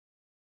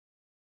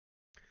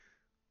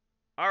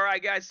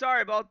Alright, guys,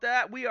 sorry about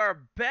that. We are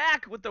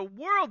back with the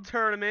World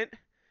Tournament.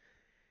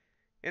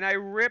 And I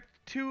ripped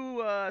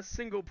two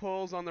single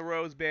pulls on the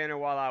Rose banner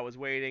while I was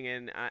waiting.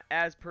 And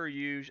as per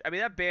usual, I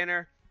mean, that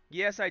banner,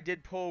 yes, I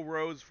did pull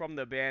Rose from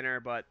the banner,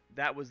 but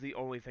that was the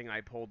only thing I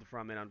pulled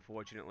from it,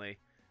 unfortunately.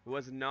 It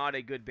was not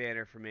a good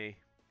banner for me.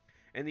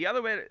 And the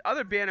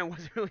other banner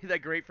wasn't really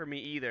that great for me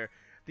either.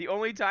 The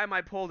only time I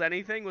pulled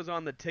anything was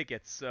on the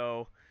tickets,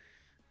 so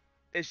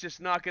it's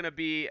just not going to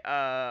be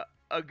a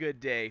good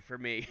day for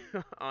me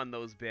on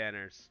those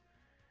banners.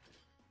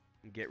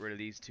 Get rid of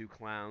these two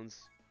clowns.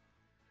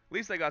 At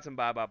least I got some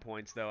Baba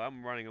points, though.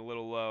 I'm running a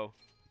little low.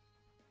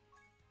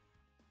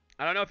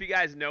 I don't know if you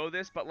guys know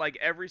this, but like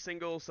every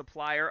single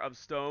supplier of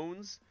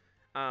stones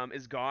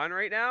is gone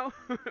right now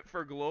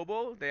for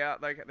global.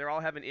 They're all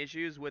having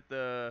issues with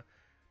the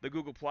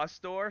Google Plus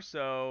store,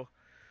 so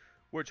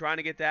we're trying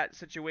to get that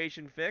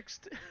situation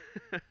fixed.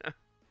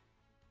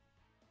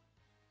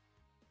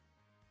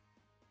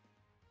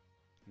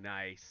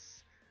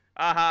 Nice.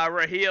 Aha,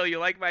 Raheel, you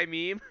like my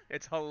meme?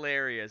 It's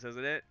hilarious,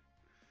 isn't it?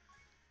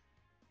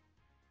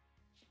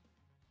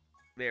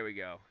 There we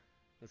go.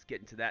 Let's get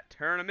into that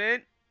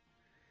tournament.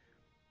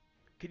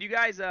 Can you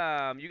guys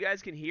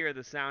can hear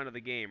the sound of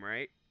the game,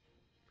 right?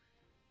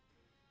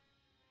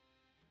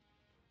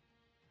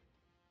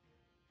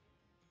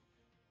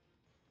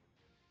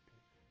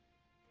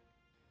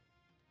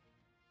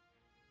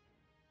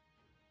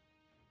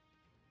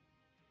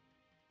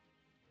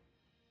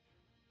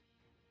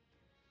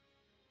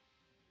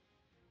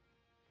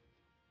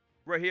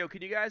 Raheel,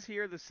 can you guys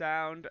hear the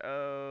sound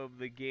of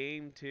the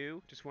game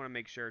too? Just want to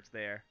make sure it's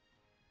there.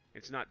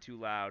 It's not too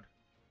loud.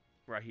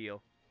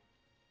 Raheel.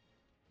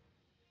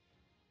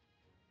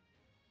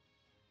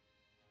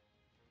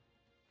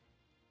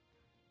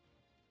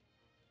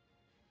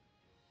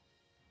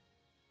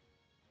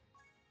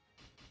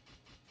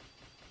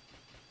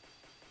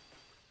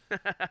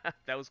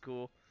 That was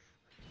cool.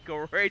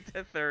 Go right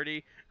to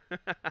 30.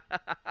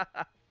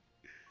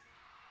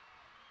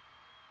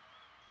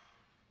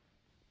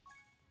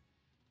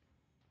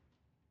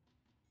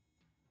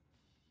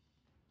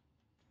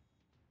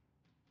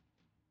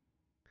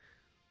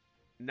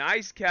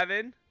 Nice,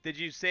 Kevin. Did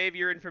you save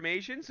your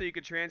information so you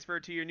could transfer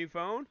it to your new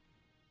phone?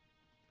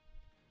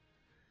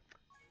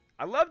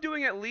 I love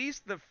doing at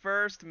least the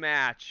first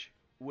match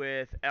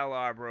with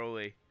LR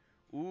Broly.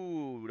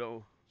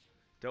 Ooh,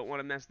 don't want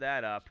to mess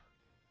that up.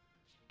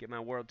 Get my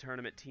World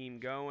Tournament team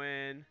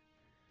going.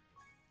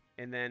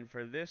 And then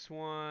for this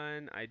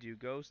one, I do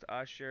Ghost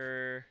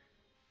Usher.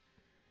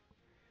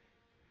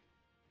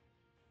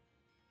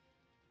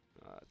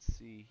 Let's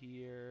see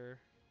here.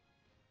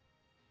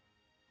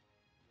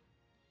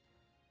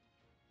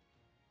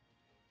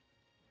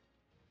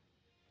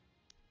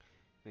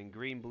 Then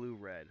green, blue,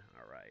 red.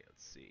 All right,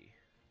 let's see.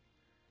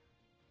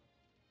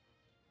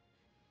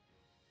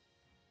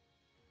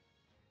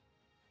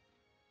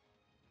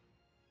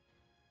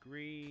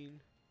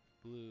 Green,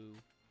 blue,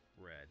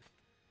 red.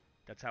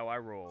 That's how I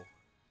roll.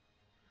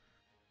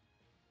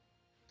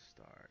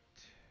 Start.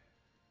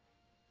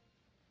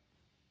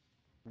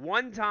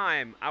 One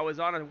time, I was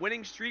on a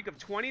winning streak of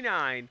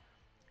 29,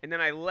 and then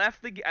I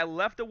left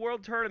the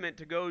World Tournament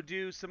to go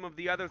do some of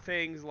the other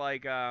things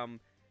like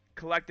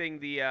collecting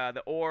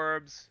the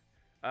orbs,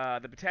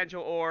 the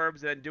potential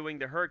orbs, and doing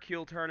the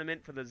Hercule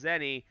tournament for the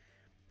Zenny.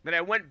 Then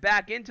I went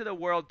back into the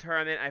World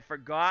Tournament. I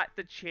forgot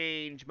to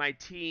change my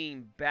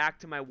team back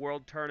to my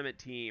World Tournament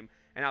team,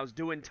 and I was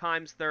doing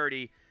times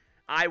 30.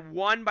 I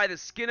won by the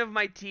skin of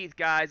my teeth,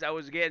 guys. I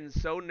was getting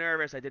so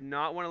nervous. I did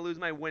not want to lose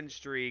my win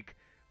streak,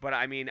 but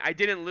I mean, I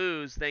didn't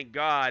lose, thank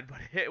God.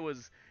 But it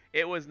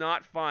was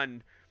not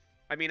fun.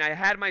 I mean, I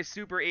had my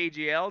Super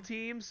AGL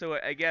team, so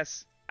I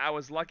guess I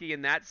was lucky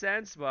in that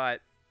sense, but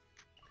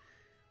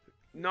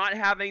not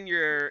having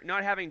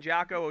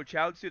Jacko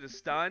Ochotsu to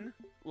stun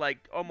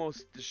like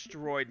almost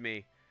destroyed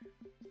me.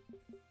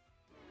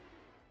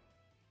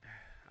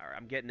 Alright,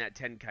 I'm getting that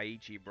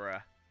Tenkaichi,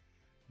 bruh.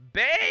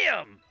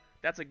 Bam!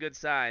 That's a good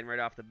sign right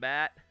off the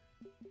bat.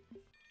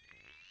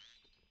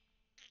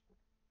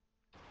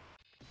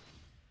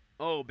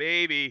 Oh,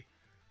 baby.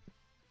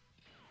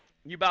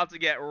 You about to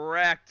get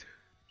wrecked.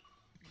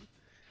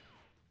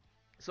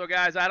 So,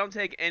 guys, I don't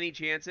take any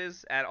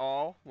chances at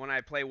all when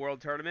I play World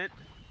Tournament.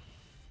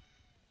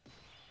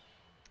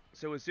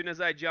 So as soon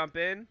as I jump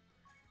in,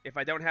 if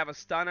I don't have a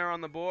stunner on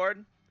the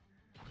board,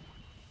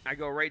 I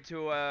go right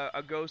to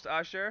a Ghost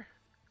Usher,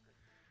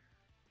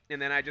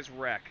 and then I just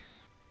wreck.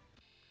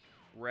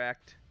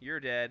 Wrecked. You're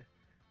dead.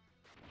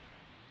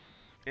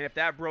 And if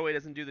that Broly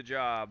doesn't do the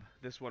job,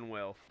 this one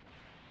will.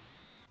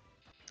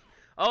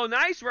 Oh,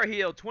 nice,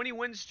 Raheel. 20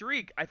 win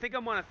streak. I think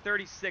I'm on a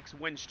 36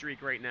 win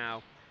streak right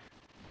now.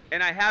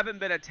 And I haven't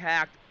been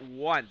attacked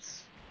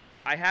once.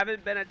 I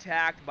haven't been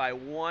attacked by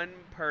one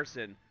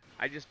person.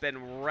 I just been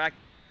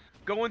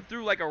going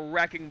through like a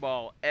wrecking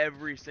ball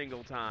every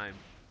single time.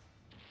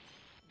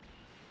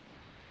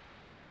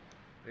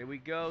 There we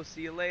go.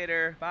 See you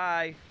later.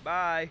 Bye.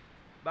 Bye.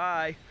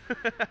 Bye.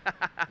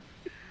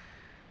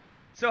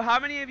 So how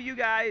many of you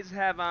guys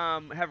have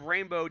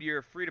rainbowed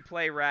your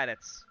free-to-play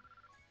Raditz?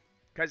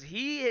 Because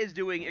he is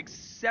doing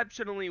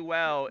exceptionally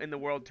well in the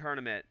World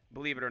Tournament,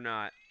 believe it or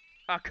not.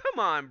 Oh, come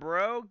on,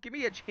 bro. Give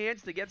me a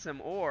chance to get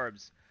some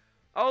orbs.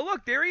 Oh,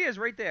 look, there he is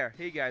right there.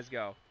 Here you guys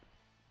go.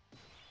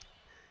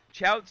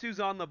 Chaozu's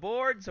on the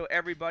board, so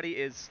everybody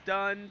is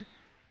stunned.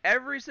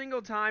 Every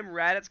single time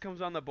Raditz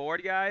comes on the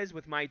board, guys,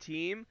 with my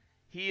team,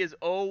 he is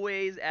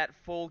always at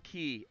full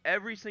key.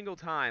 Every single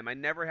time. I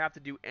never have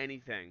to do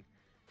anything,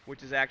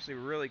 which is actually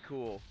really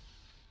cool.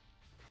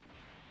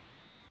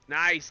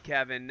 Nice,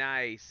 Kevin.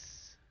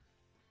 Nice.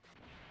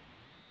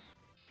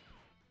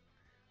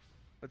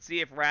 Let's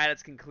see if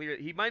Raditz can clear.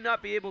 He might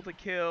not be able to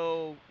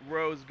kill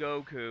Rose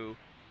Goku,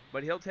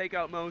 but he'll take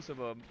out most of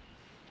them.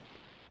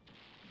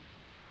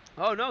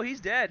 Oh, no, he's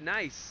dead.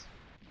 Nice.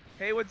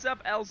 Hey, what's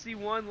up,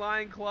 LC1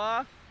 Lion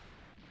Claw?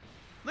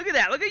 Look at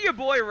that. Look at your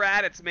boy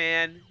Raditz,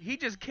 man. He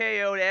just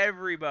KO'd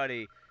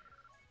everybody.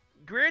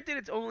 Granted,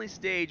 it's only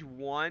stage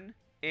 1,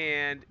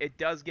 and it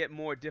does get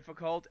more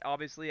difficult,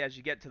 obviously, as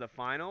you get to the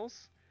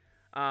finals.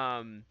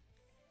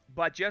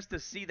 But just to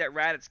see that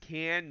Raditz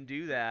can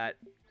do that,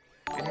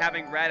 and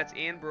having Raditz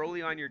and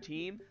Broly on your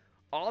team,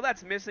 all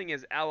that's missing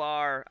is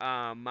LR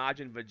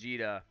Majin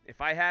Vegeta.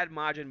 If I had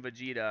Majin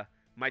Vegeta,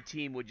 my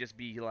team would just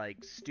be,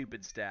 like,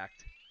 stupid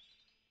stacked.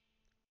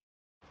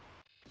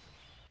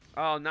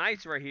 Oh,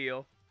 nice,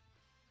 Raheel.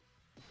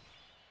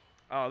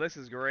 Oh, this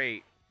is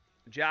great.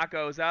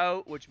 Jocko's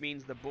out, which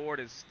means the board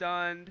is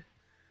stunned.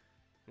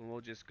 And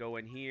we'll just go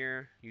in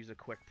here, use a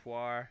quick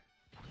Poir.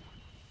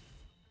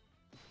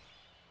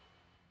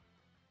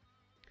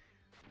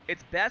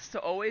 It's best to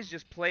always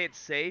just play it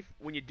safe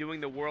when you're doing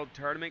the World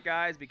Tournament,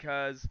 guys,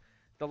 because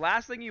the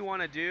last thing you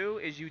want to do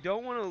is you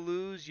don't want to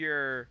lose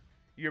your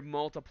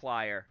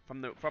multiplier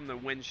from the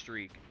win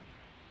streak.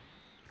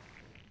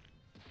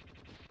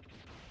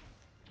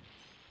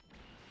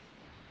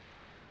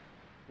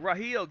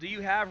 Raheel, do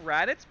you have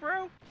Raditz,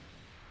 bro?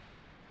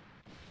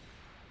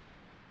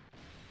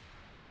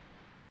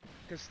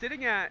 Because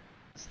sticking at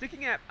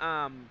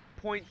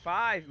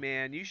 0.5,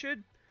 man, you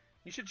should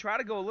try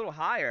to go a little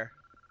higher.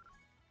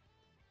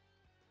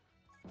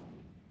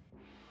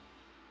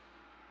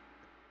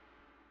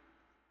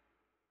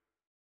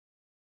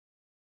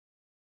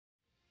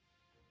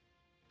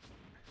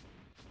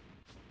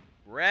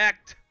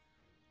 Wrecked.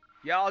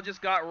 Y'all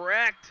just got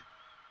wrecked.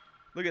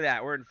 Look at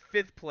that. We're in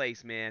 5th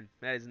place, man.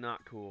 That is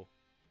not cool.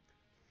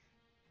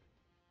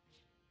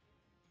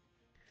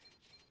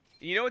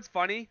 You know what's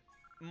funny?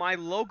 My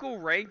local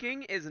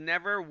ranking is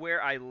never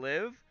where I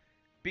live,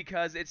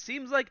 because it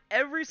seems like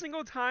every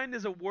single time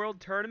there's a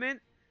world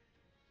tournament,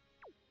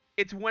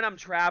 it's when I'm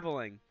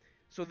traveling.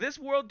 So this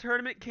world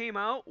tournament came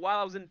out while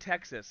I was in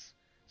Texas.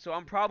 So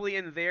I'm probably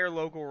in their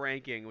local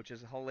ranking, which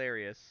is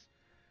hilarious.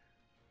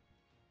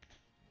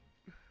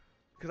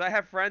 Because I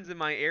have friends in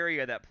my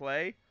area that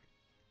play,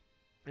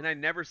 and I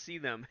never see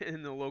them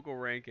in the local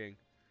ranking.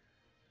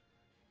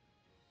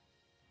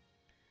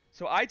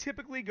 So I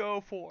typically go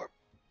for,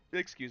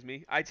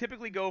 I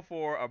typically go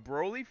for a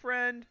Broly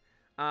friend,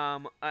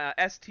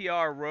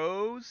 STR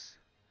Rose,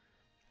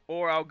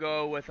 or I'll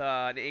go with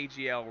an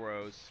AGL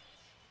Rose.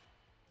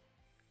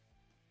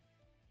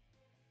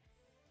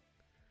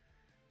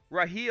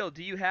 Raheel,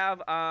 do you have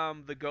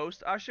the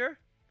Ghost Usher?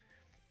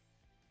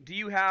 Do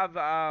you have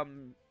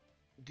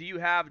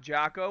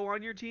Jocko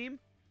on your team?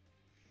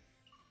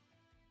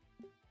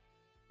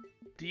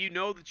 Do you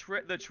know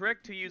the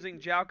trick to using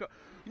Jocko?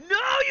 No,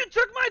 you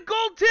took my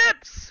gold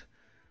tips!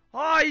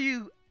 Oh,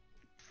 you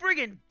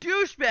friggin'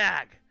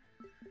 douchebag!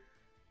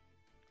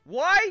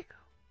 Why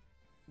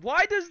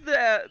does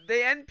the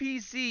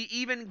NPC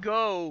even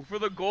go for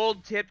the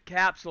gold tipped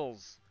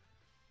capsules?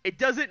 It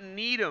doesn't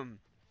need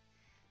them.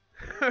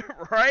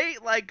 Right?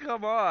 Like,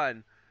 come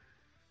on.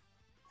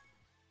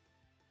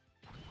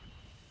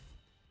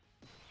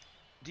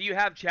 Do you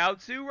have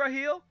Chaozu,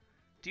 Raheel?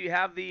 Do you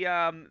have the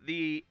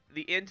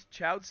int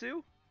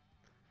Chaozu?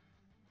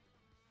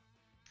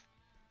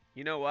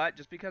 You know what?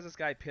 Just because this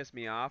guy pissed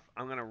me off,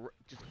 I'm gonna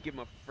just give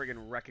him a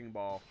friggin' wrecking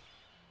ball.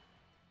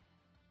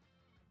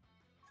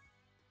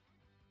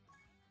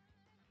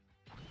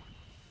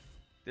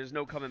 There's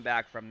no coming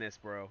back from this,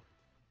 bro.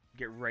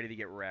 Get ready to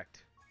get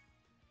wrecked.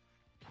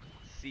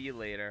 See you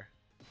later.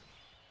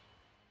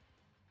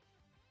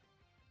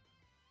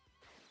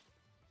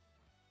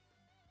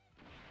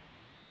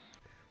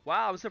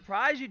 Wow, I'm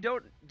surprised you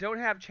don't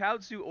have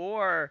Chaozu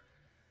or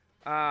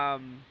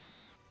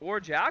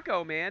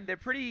Jocko, man. They're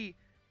pretty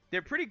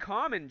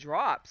common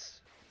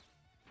drops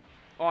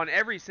on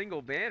every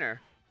single banner.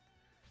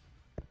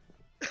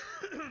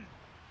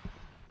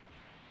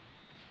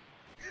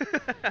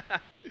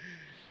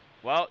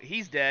 Well,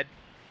 he's dead.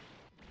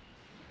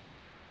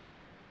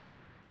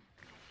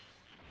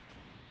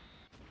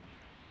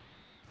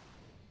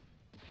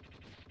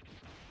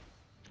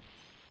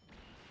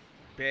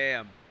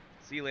 Bam.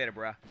 See you later,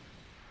 bruh.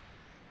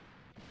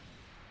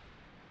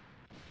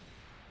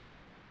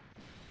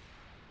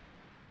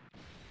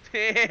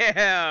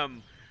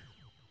 Damn.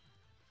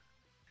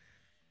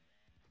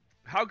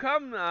 How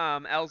come,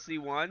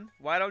 LC1?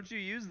 Why don't you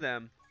use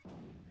them?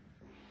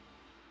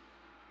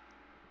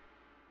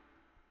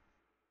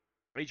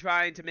 Are you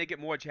trying to make it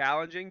more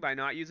challenging by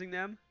not using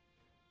them?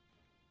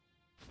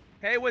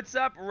 Hey, what's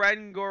up,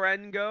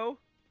 Rengorengo?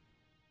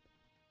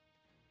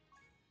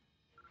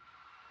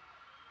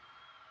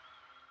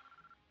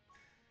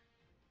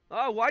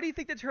 Oh, why do you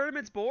think the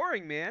tournament's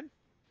boring, man?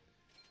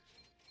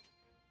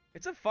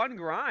 It's a fun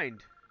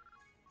grind.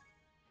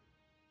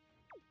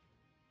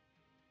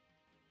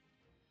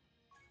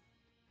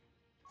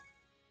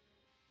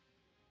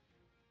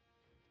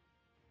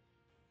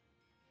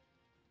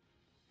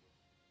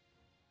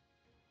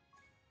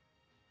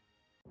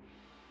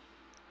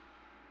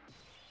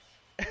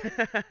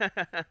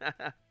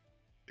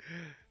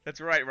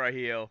 That's right,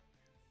 Raheel.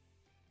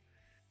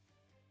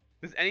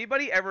 Does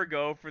anybody ever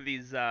go for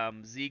these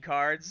Z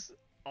cards?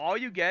 All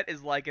you get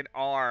is like an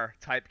R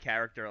type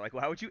character. Like,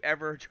 why would you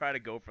ever try to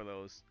go for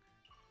those?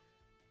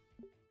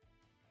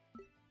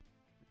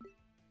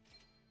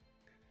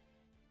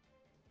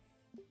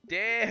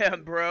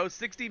 Damn, bro,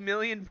 60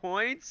 million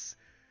points?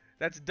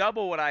 That's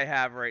double what I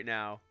have right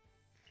now.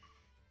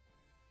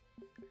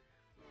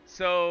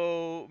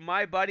 So,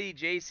 my buddy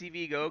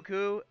JCV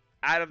Goku,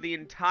 out of the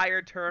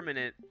entire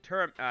tournament,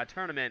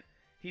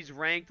 he's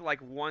ranked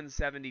like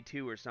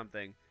 172 or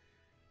something.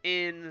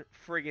 In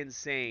friggin'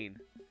 sane.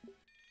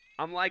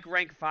 I'm like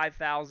rank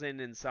 5,000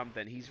 and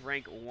something. He's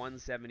rank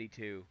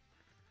 172.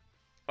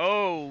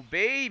 Oh,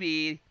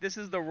 baby! This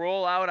is the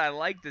rollout I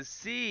like to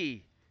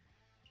see.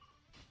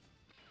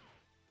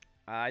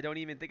 I don't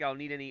even think I'll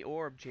need any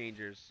orb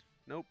changers.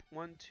 Nope.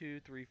 1, 2,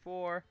 3,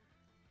 4.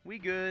 We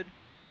good.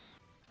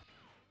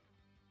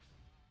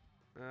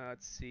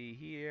 Let's see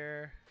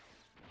here.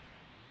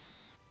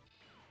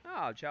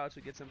 Oh, Chalice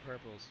would get some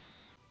purples.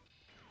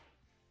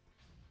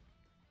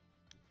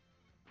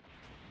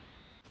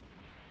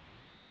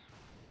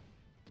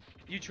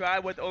 You try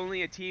with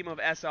only a team of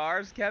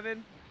SRs,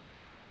 Kevin?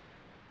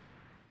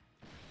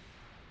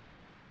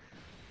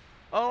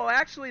 Oh,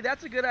 actually,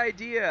 that's a good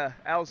idea,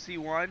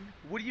 LC1.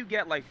 What do you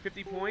get, like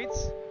 50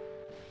 points?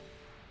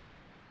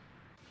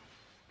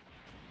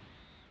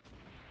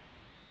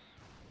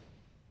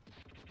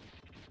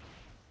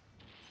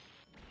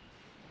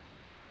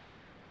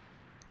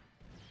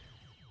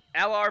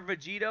 LR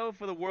Vegito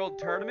for the World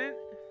Tournament?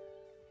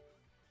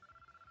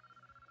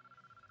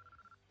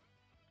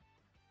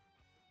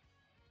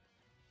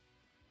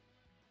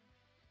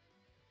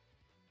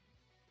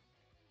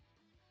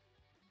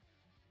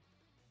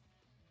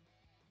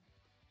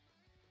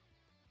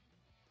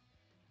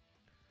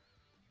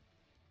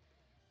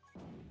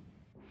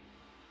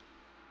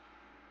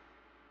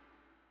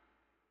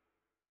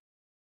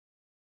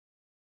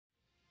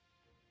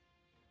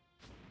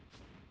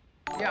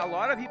 Yeah, a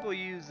lot of people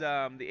use the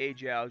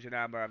AGL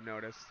Janamba, I've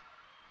noticed.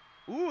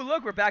 Ooh,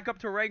 look, we're back up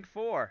to rank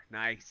 4.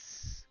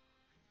 Nice.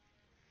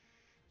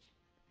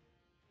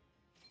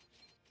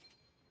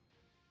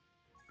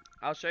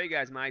 I'll show you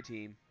guys my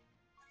team.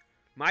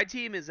 My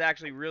team is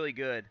actually really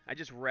good. I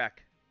just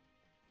wreck.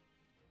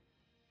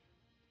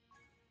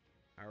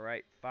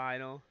 Alright,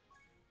 final.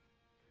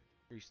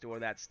 Restore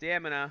that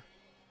stamina.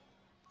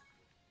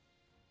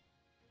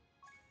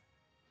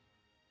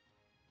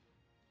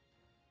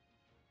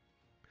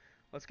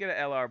 Let's get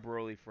an LR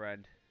Broly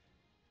friend.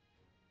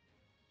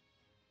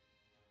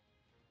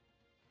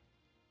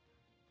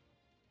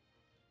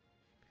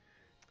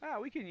 Ah,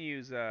 we can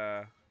use,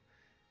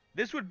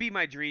 this would be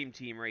my dream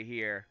team right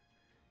here.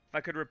 If I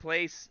could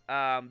replace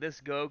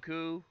this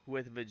Goku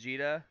with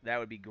Vegeta, that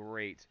would be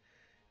great.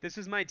 This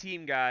is my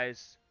team,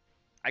 guys.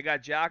 I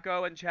got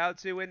Jocko and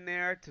Chaozu in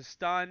there to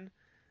stun.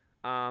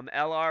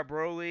 LR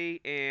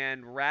Broly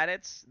and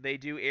Raditz, they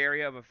do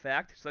area of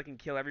effect, so I can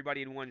kill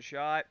everybody in one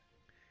shot.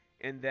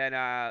 And then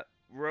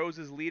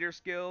Rose's leader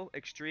skill,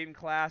 extreme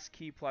class,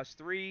 key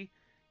 +3,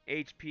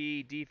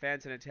 HP,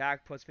 defense, and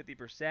attack plus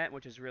 50%,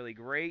 which is really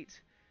great.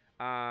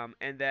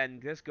 And then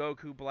this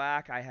Goku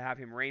Black, I have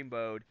him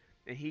rainbowed,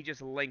 and he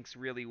just links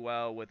really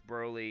well with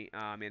Broly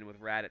and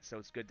with Raditz, so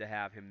it's good to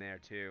have him there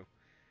too.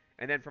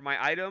 And then for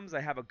my items,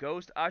 I have a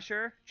Ghost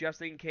Usher,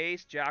 just in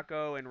case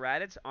Jocko and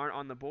Raditz aren't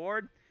on the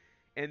board.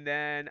 And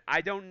then I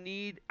don't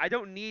need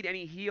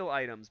any heal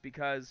items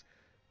because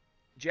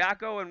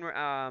Jocko and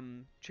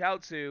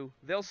Chaozu,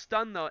 they'll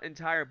stun the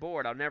entire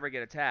board. I'll never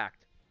get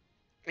attacked.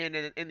 And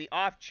in the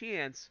off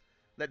chance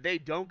that they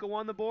don't go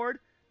on the board,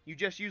 you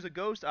just use a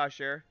Ghost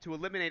Usher to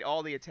eliminate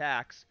all the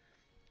attacks.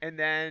 And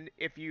then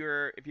if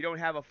you don't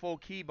have a full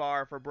key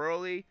bar for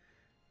Broly,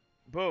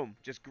 boom,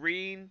 just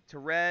green to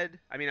red.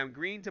 I mean, I'm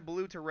green to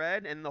blue to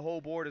red, and the whole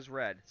board is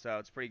red. So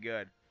it's pretty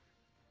good.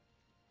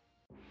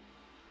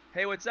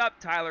 Hey, what's up,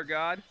 Tyler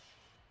God?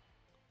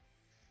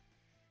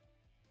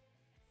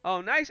 Oh,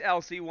 nice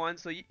LC1.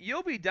 So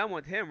you'll be done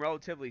with him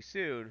relatively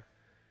soon.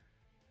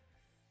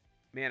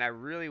 Man, I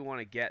really want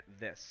to get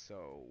this.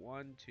 So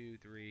 1, 2,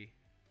 3,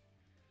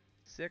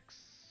 6.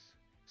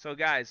 So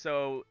guys,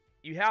 so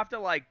you have to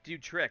like do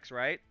tricks,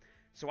 right?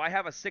 So I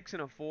have a 6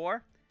 and a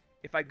 4.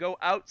 If I go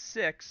out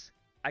 6,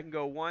 I can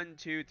go 1,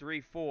 2,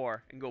 3,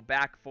 4, and go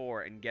back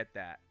 4 and get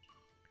that.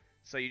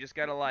 So you just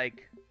gotta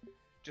like,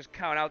 just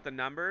count out the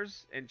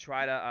numbers and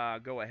try to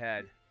go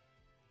ahead.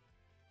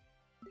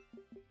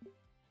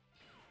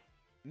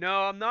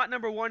 No, I'm not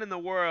number 1 in the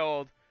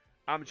world.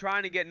 I'm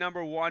trying to get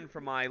number 1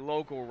 for my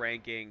local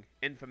ranking,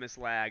 Infamous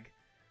Lag.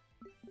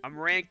 I'm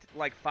ranked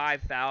like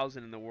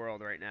 5,000 in the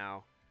world right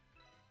now.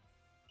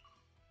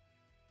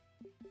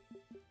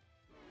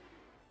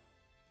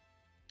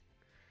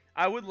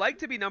 I would like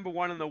to be number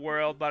 1 in the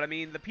world, but I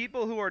mean, the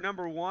people who are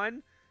number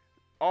 1,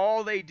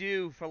 all they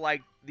do for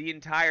like the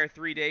entire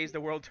 3 days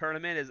the world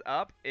tournament is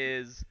up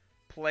is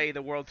play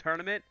the world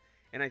tournament,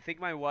 and I think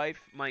my wife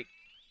might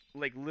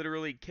like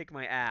literally kick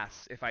my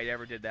ass if I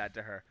ever did that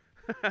to her.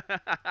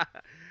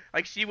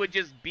 Like she would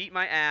just beat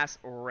my ass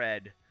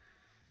red.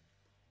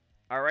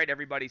 Alright,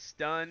 everybody's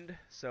stunned,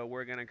 so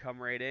we're gonna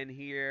come right in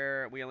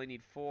here. We only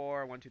need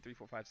 4. 1, 2, 3,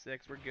 4, 5,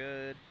 6. We're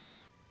good.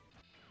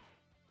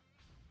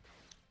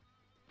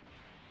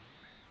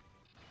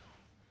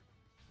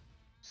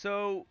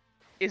 So,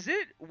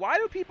 why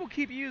do people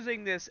keep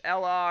using this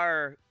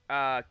LR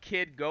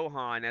Kid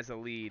Gohan as a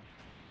lead?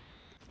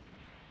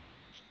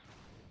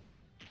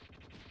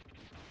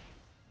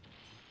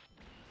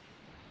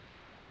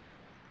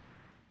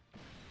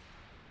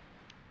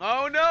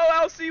 Oh no,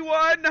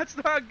 LC1! That's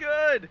not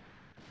good!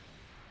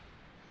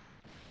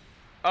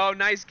 Oh,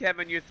 nice,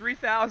 Kevin. You're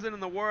 3,000 in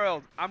the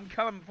world. I'm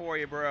coming for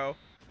you, bro.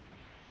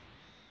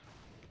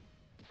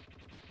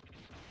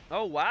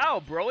 Oh,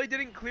 wow. Broly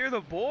didn't clear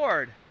the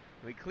board.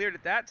 He cleared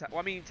it that time. Well,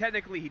 I mean,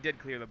 technically he did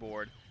clear the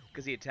board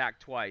because he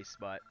attacked twice,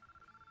 but...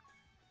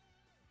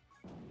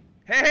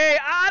 Hey,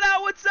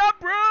 Anna, what's up,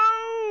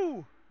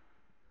 bro?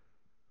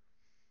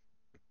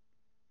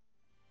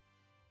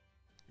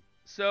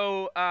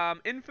 So,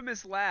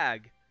 Infamous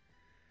Lag.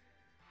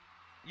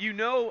 You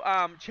know,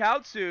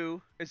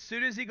 Chaozu, as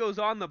soon as he goes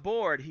on the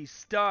board, he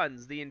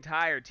stuns the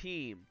entire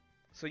team.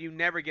 So you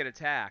never get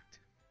attacked.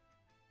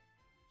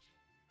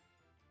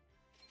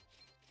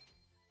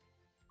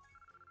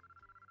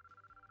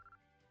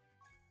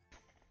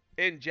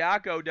 And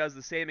Jacko does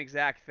the same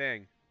exact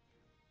thing.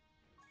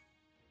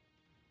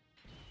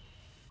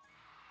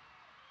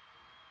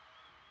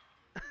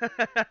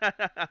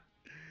 Ada,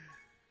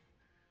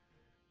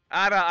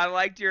 I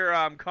liked your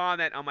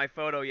comment on my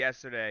photo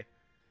yesterday.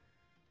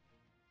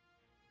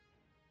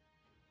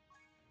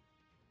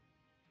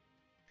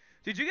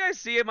 Did you guys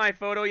see my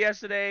photo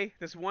yesterday?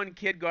 This one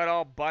kid got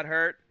all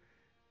butthurt.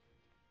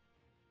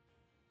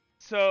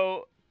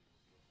 So,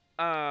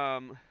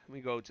 let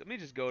me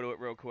just go to it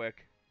real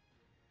quick.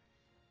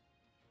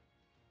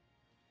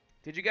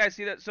 Did you guys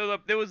see that? So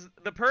there was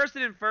the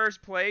person in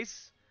first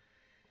place.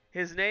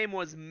 His name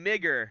was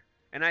Migger,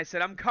 and I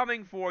said, "I'm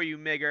coming for you,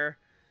 Migger."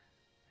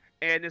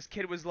 And this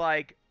kid was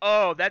like,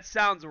 "Oh, that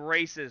sounds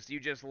racist.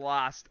 You just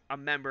lost a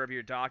member of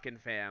your Dokkan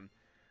fam."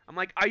 I'm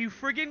like, "Are you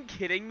friggin'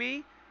 kidding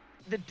me?"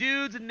 The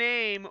dude's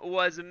name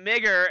was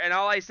Migger, and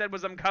all I said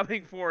was, "I'm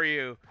coming for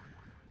you."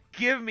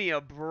 Give me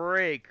a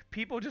break.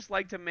 People just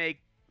like to make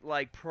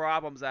like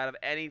problems out of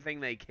anything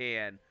they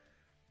can.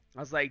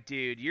 I was like,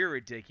 dude, you're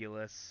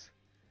ridiculous.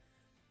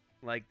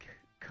 Like,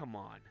 come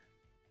on.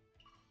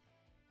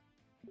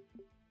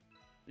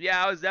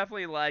 Yeah, I was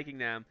definitely liking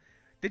them.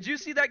 Did you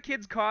see that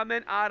kid's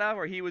comment, Ada,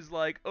 where he was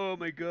like, "Oh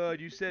my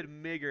god, you said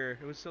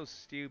Migger." It was so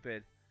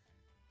stupid.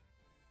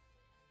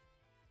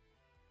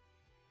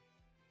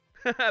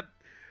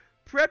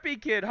 Preppy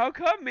kid, how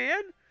come,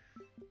 man?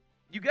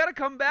 You gotta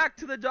come back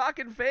to the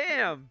Dokkan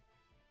fam.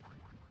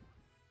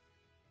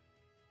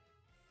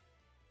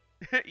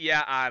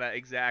 Yeah, Ada,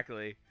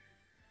 exactly.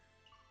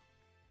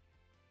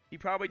 He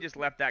probably just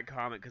left that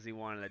comment because he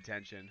wanted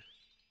attention.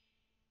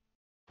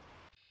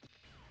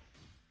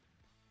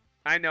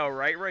 I know,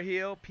 right,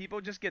 Raheel?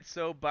 People just get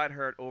so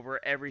butthurt over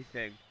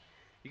everything.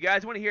 You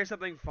guys want to hear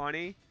something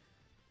funny?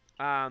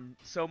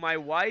 So my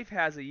wife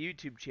has a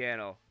YouTube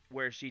channel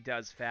where she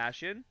does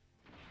fashion.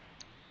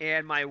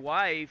 And my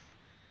wife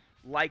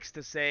likes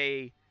to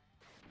say,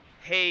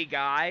 "Hey,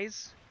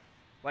 guys."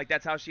 Like,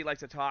 that's how she likes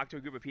to talk to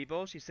a group of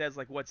people. She says,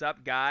 like, "What's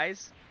up,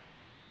 guys?"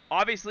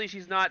 Obviously,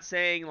 she's not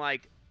saying,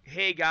 like,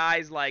 "Hey,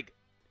 guys," like,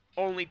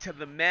 only to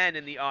the men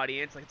in the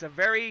audience. Like, it's a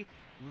very,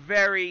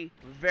 very,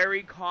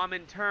 very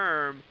common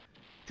term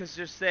to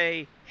just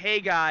say, "Hey,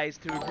 guys,"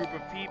 to a group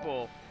of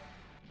people.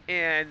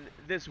 And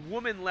this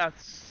woman left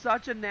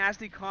such a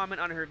nasty comment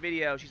on her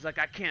video. She's like,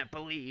 "I can't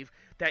believe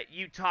that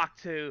you talk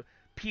to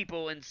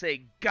people and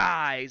say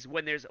guys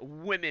when there's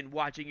women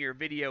watching your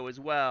video as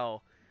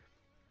well."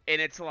 And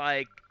it's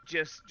like,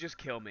 just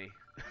kill me.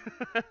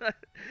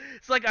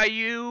 It's like, are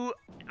you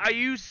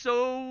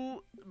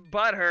so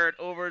butthurt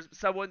over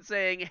someone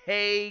saying,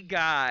 "Hey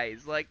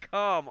guys"? Like,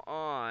 come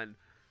on.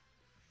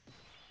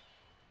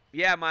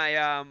 Yeah,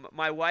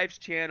 my wife's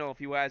channel,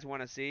 if you guys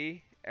want to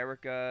see,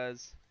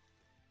 Erica's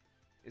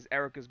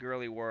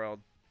Girly World.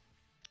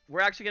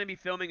 We're actually going to be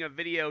filming a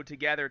video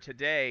together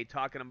today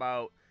talking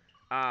about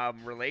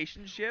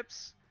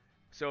relationships.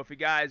 So if you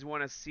guys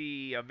want to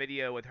see a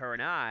video with her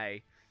and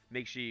I,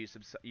 make sure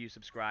you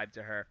subscribe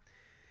to her.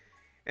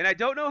 And I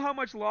don't know how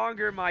much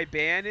longer my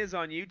ban is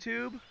on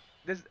YouTube.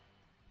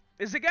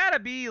 Is it gotta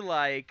be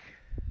like,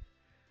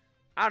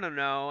 I don't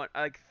know,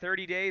 like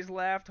 30 days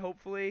left,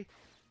 hopefully.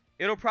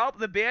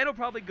 The ban will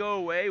probably go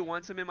away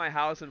once I'm in my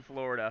house in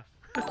Florida.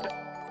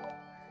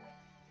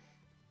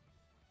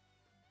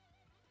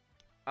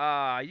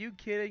 Are you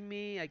kidding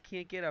me? I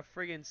can't get a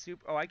friggin'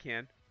 super... Oh, I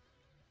can.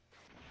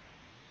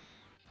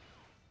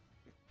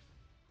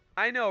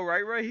 I know,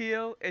 right,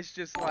 Raheel? It's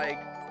just like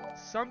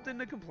something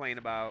to complain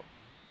about.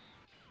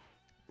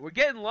 We're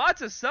getting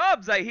lots of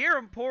subs. I hear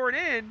them pouring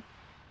in.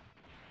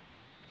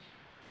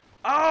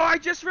 Oh, I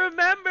just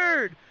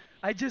remembered.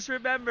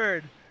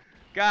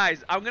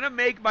 Guys, I'm gonna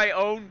make my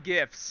own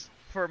GIFs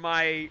for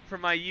my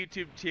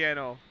YouTube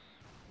channel.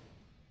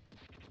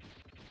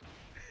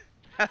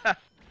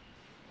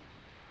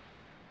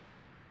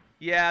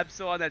 Yeah, I'm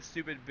still on that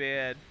stupid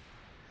bed.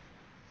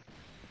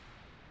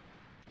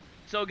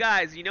 So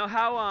guys, you know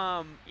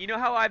how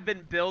I've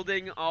been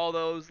building all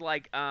those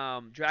like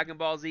Dragon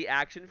Ball Z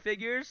action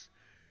figures?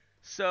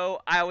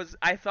 So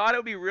I thought it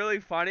would be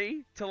really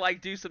funny to like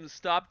do some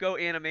stop go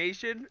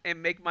animation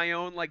and make my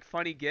own like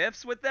funny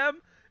GIFs with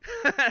them.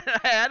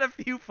 I had a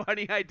few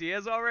funny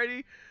ideas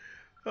already.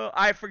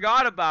 I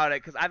forgot about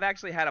it because I've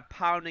actually had a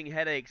pounding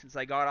headache since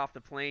I got off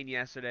the plane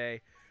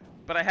yesterday.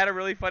 But I had a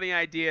really funny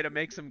idea to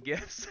make some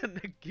GIFs,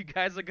 and you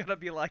guys are gonna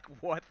be like,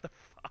 "What the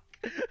fuck?"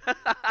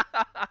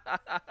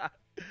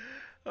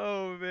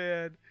 Oh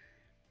man.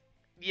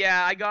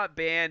 Yeah, I got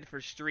banned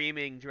for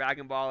streaming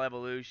Dragon Ball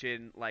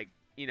Evolution, like,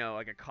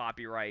 like a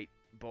copyright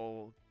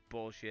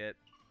bullshit.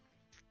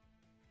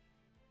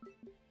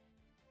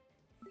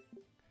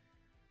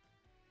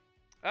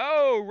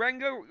 Oh,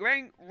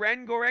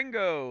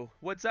 Rengo.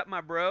 What's up,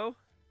 my bro?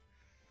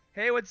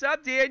 Hey, what's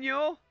up,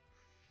 Daniel?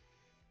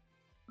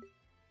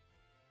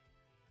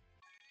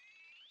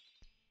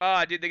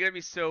 Oh, dude, they're gonna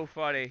be so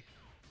funny.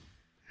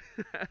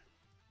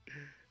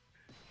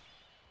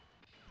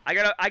 I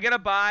gotta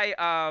buy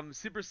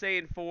Super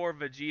Saiyan 4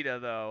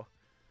 Vegeta though.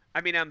 I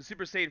mean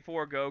Super Saiyan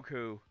 4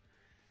 Goku.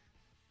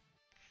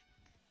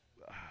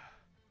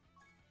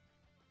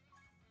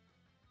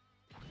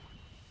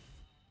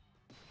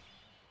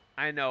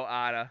 I know,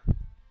 Ada.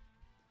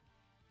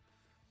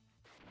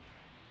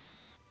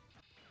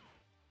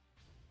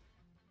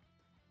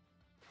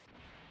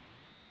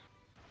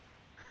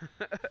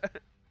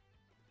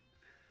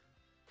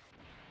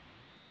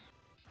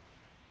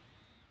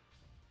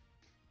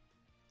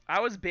 I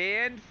was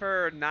banned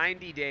for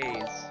 90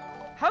 days.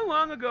 How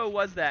long ago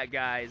was that,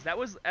 guys? That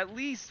was at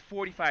least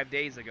 45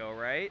 days ago,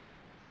 right?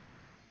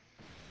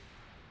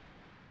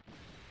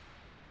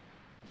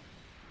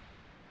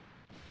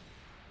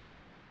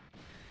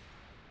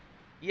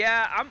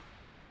 Yeah,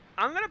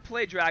 I'm gonna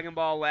play Dragon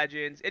Ball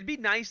Legends. It'd be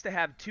nice to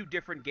have two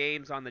different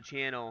games on the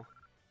channel.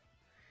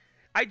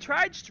 I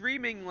tried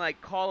streaming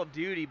like Call of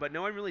Duty, but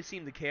no one really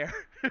seemed to care.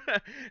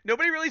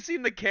 Nobody really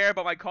seemed to care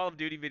about my Call of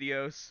Duty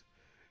videos.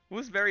 It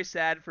was very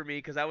sad for me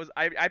because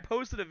I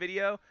posted a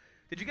video.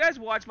 Did you guys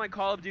watch my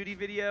Call of Duty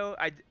video?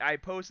 I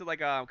posted like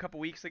a couple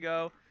weeks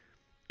ago.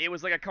 It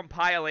was like a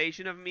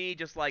compilation of me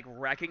just like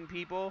wrecking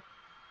people.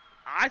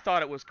 I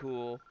thought it was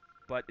cool,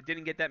 but it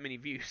didn't get that many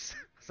views.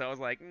 So I was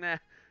like, nah,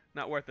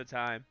 not worth the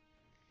time.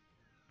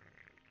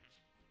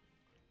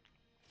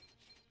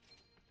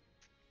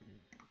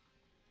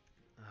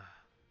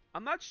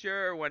 I'm not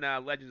sure when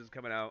Legends is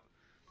coming out.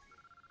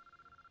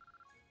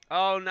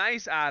 Oh,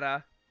 nice,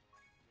 Ada.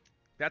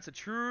 That's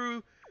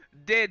true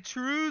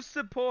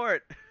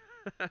support.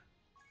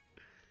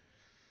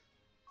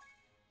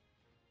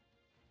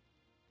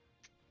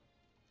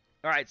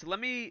 All right, so I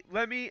need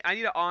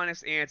an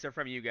honest answer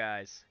from you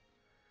guys.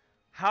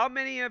 How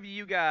many of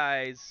you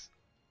guys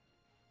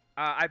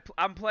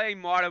I'm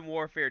playing Modern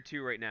Warfare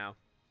 2 right now.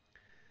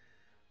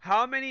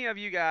 How many of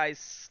you guys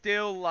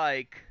still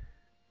like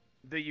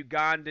the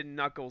Ugandan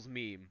Knuckles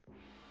meme?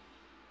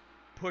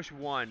 Push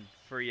 1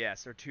 for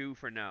yes or 2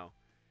 for no.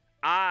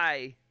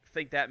 I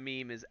think that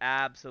meme is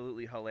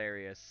absolutely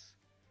hilarious.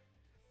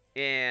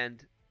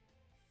 And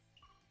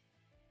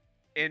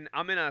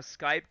I'm in a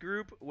Skype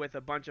group with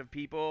a bunch of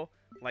people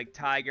like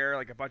Tiger,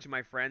 like a bunch of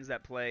my friends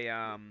that play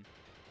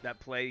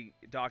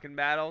Dokkan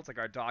Battle. It's like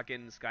our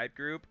Dokkan Skype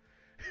group.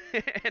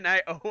 And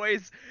I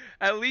always,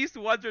 at least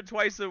once or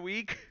twice a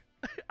week,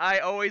 I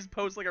always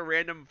post like a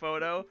random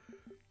photo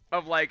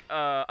of like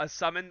a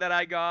summon that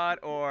I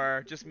got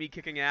or just me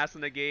kicking ass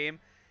in the game.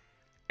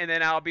 And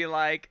then I'll be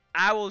like,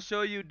 I will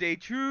show you the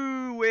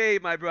true way,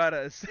 my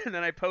brothers. And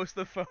then I post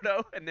the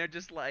photo and they're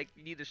just like,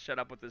 you need to shut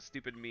up with this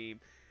stupid meme.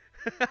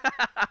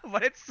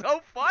 But it's so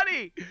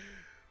funny.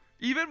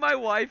 Even my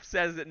wife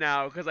says it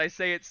now because I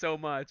say it so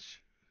much.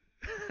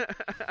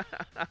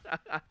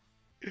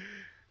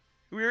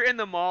 We were in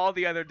the mall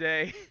the other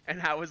day,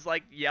 and I was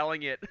like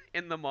yelling it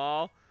in the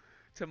mall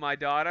to my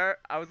daughter.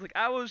 I was like,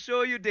 I will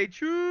show you the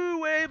true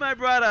way, my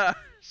brother.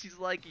 She's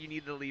like, you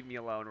need to leave me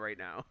alone right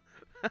now.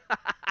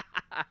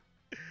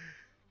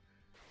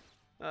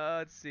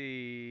 Let's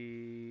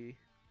see.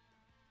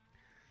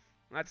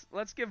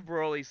 Let's give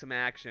Broly some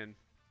action.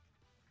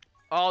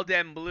 All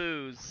dem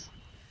blues.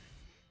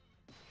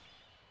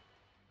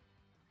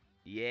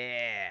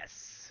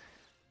 Yes.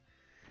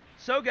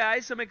 So,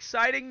 guys, some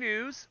exciting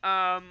news.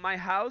 My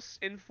house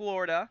in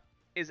Florida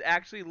is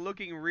actually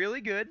looking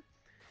really good.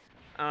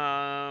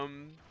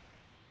 And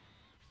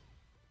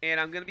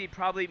I'm going to be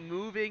probably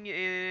moving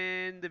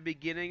in the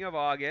beginning of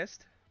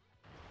August.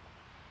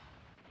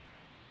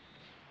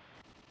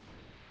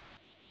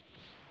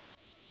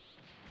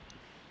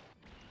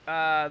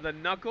 The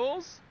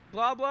Knuckles,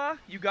 blah blah,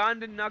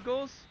 Ugandan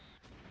Knuckles.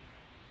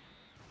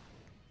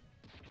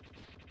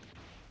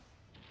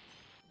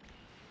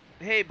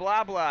 Hey,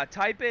 blah blah,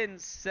 type in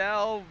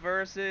Cell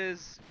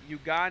versus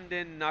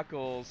Ugandan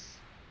Knuckles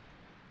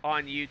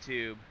on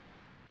YouTube.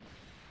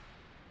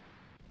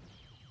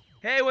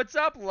 Hey, what's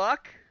up,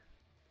 Luck?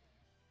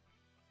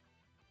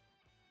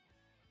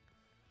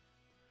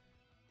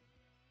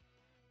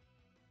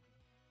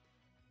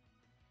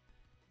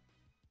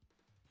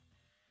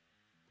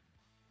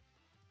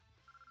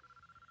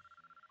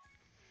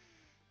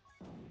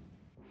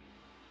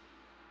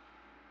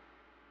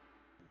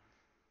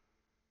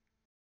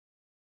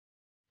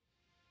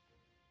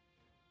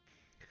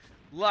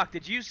 Luck,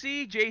 did you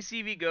see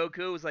JCV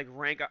Goku was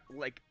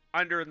like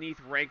underneath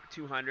rank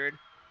 200?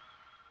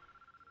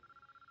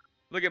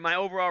 Look at my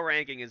overall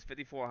ranking is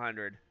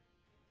 5400.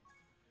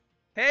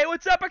 Hey,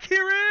 what's up,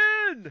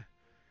 Akirin?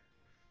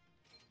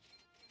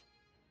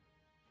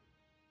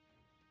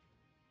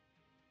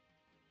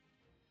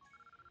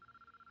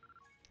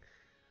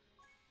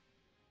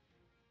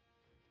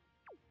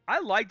 I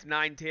liked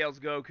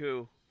Ninetales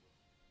Goku.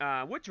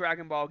 What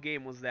Dragon Ball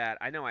game was that?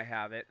 I know I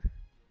have it.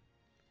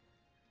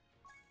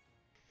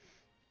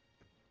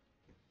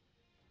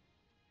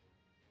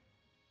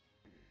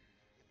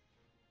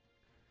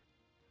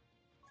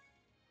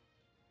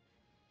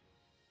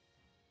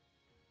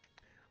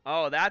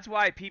 Oh, that's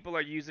why people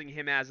are using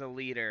him as a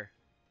leader.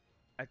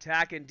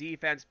 Attack and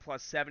defense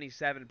plus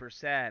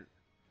 77%.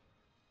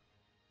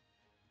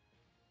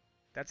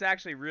 That's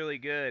actually really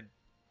good.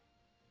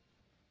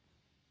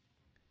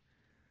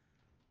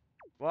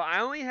 Well,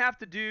 I only have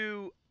to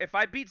do... If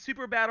I beat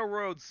Super Battle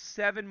Road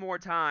 7 more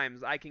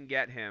times, I can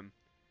get him.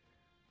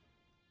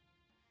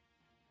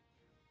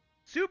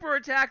 Super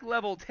Attack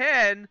level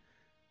 10?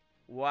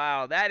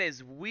 Wow, that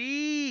is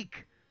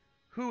weak.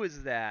 Who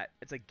is that?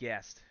 It's a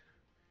guest.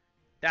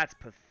 That's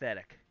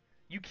pathetic.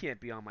 You can't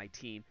be on my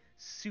team.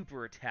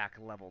 Super Attack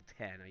level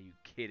 10. Are you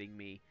kidding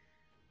me?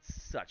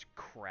 Such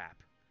crap.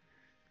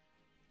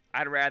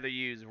 I'd rather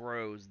use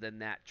Rose than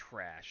that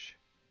trash.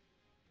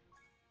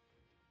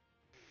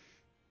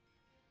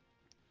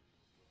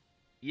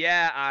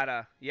 Yeah,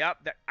 Ada.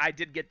 Yep, I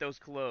did get those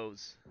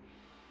clothes.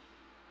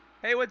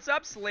 Hey, what's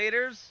up,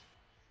 Slaters?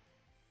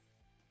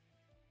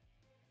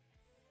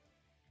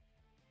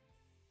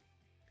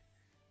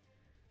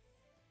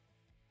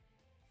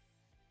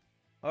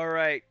 All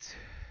right.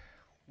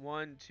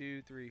 1,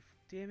 2, 3.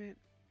 Damn it.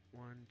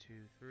 1, 2,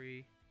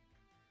 3.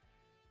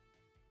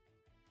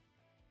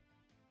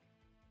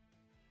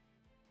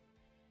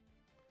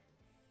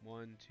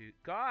 One, two.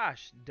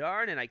 Gosh,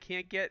 darn it! I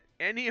can't get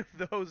any of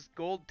those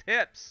gold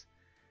tips.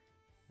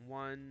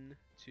 1,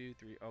 2,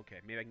 3. Okay,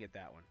 maybe I can get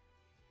that one.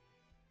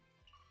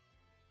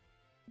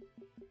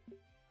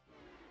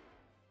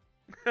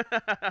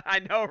 I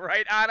know,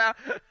 right, Anna?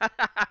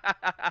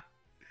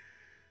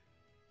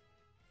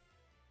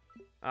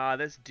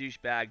 This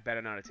douchebag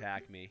better not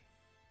attack me.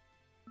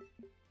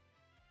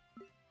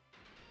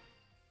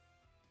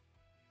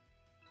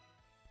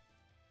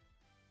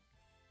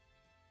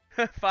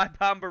 £5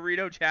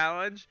 burrito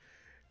challenge?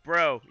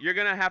 Bro, you're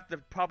gonna have to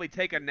probably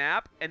take a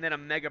nap and then a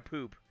mega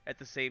poop at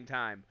the same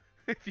time.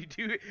 if you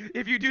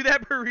do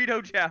that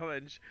burrito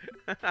challenge.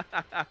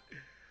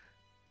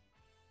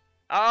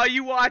 Oh,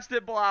 you watched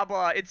it, blah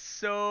blah. It's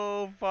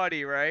so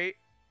funny, right?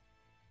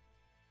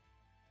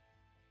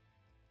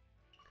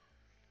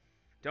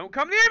 Don't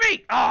come near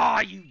me! Oh,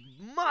 you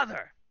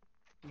mother!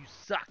 You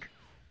suck.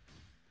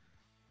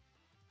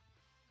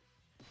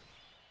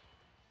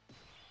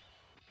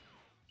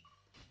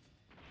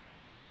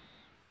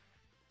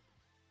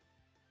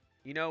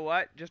 You know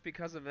what? Just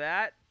because of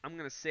that, I'm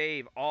gonna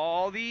save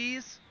all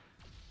these.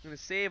 I'm gonna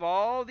save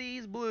all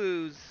these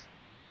blues,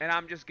 and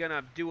I'm just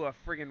gonna do a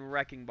friggin'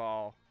 wrecking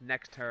ball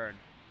next turn.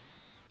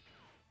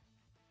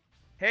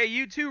 Hey,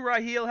 you too,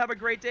 Raheel. Have a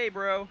great day,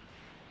 bro.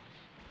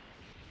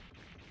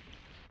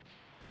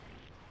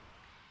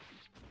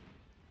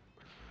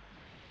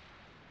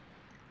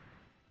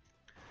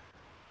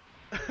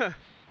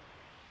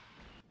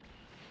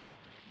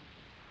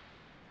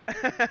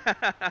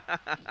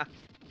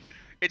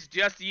 It's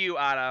just you,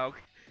 Otto.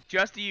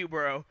 Just you,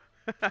 bro.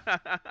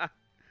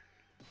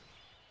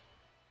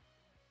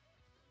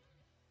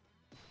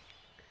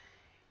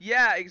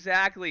 Yeah,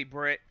 exactly,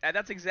 Britt.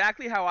 That's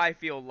exactly how I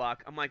feel,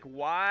 Luck. I'm like,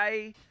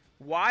 why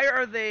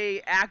are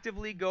they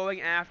actively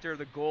going after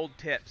the gold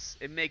tips?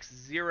 It makes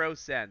 0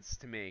 sense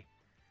to me.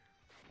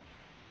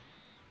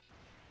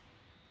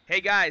 Hey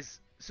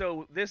guys,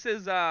 so this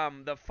is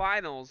the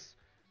finals,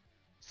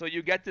 so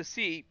you get to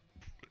see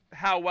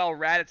how well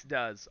Raditz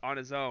does on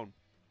his own.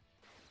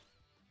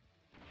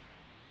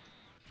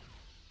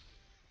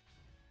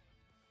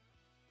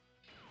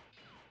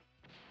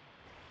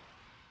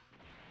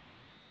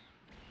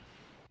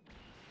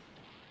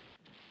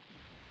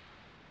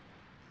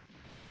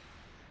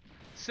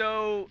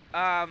 So,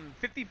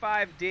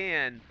 55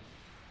 Dan,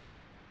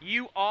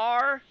 you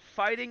are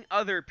fighting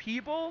other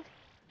people,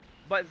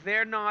 but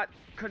they're not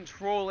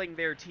controlling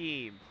their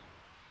team,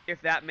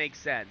 if that makes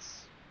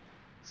sense.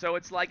 So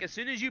it's like as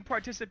soon as you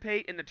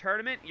participate in the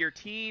tournament, your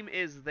team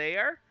is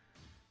there,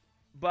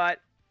 but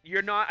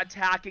you're not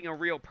attacking a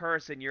real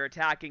person. You're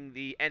attacking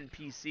the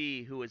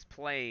NPC who is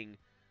playing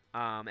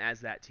as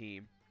that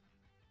team.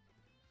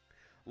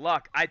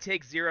 Luck, I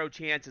take 0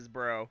 chances,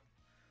 bro.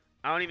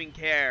 I don't even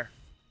care.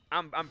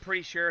 I'm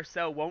pretty sure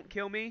Cell won't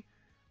kill me,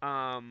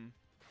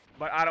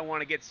 but I don't want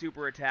to get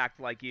super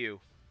attacked like you.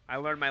 I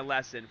learned my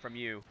lesson from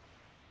you.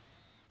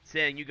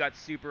 Saying you got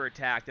super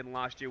attacked and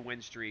lost your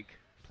win streak.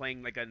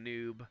 Playing like a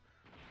noob.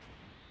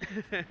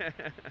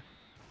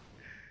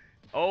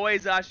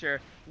 Always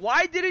Usher.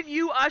 Why didn't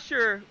you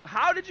Usher?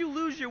 How did you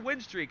lose your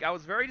win streak? I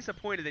was very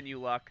disappointed in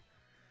you, Luck.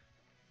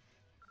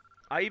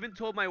 I even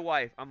told my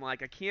wife, I'm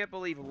like, I can't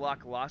believe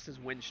Luck lost his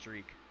win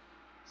streak.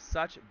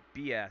 Such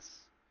BS.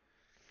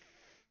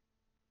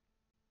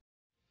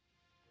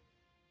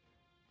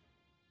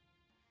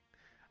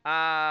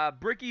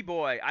 Bricky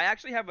Boy. I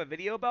actually have a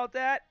video about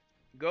that.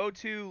 Go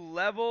to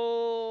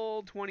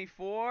level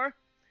 24.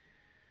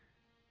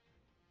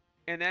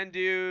 And then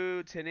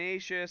do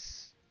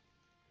Tenacious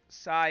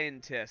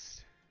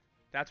Scientist.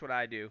 That's what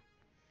I do.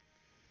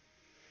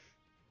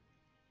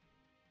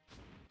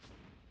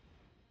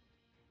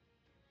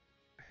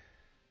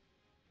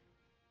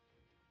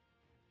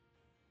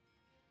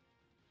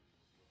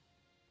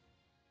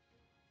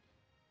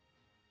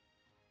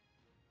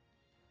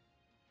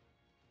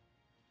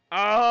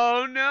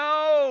 Oh,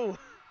 no!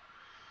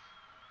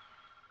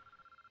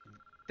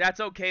 That's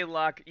okay,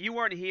 Luck. You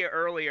weren't here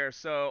earlier,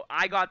 so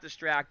I got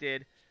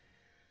distracted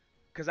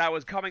because I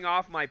was coming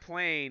off my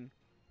plane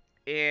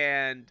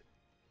and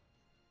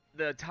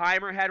the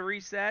timer had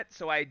reset,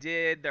 so I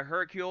did the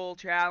Hercule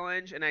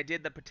challenge and I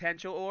did the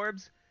potential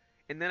orbs,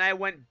 and then I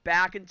went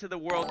back into the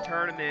world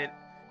tournament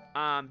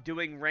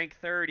doing rank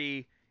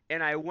 30,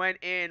 and I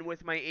went in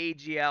with my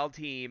AGL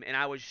team and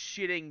I was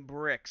shitting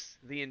bricks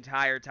the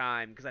entire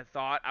time because I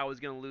thought I was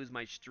going to lose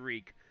my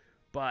streak.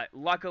 But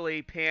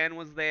luckily, Pan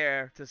was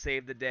there to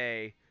save the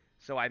day,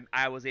 so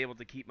I was able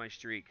to keep my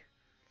streak.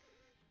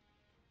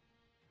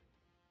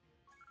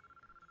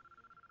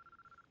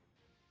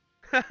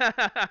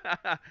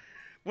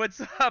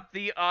 What's up,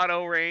 the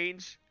auto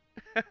range?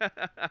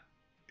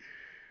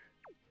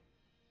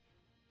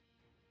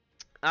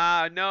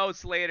 No,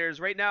 Slaters.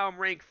 Right now I'm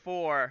rank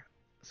 4,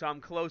 so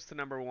I'm close to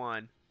number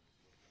 1.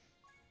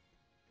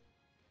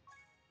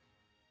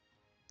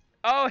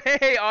 Oh,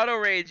 hey, auto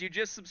range. You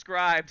just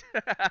subscribed.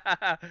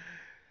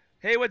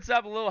 Hey, what's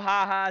up, little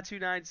haha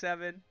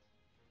 297?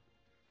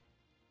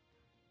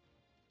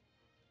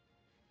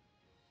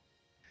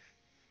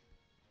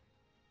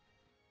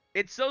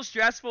 It's so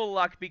stressful,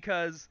 Luck,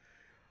 because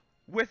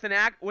with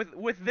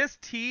this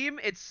team,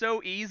 it's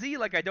so easy.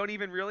 Like I don't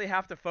even really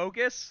have to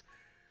focus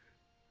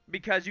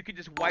because you can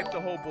just wipe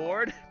the whole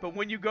board. But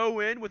when you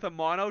go in with a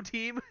mono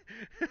team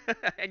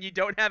and you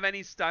don't have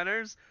any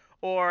stunners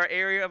or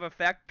area of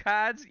effect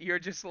cards, you're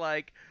just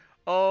like,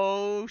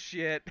 oh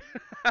shit,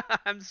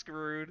 I'm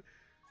screwed.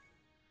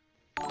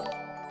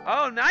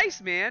 Oh,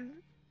 nice, man.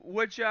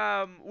 Which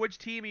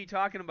team are you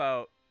talking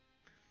about?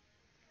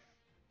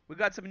 We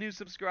got some new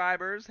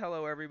subscribers.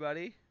 Hello,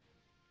 everybody.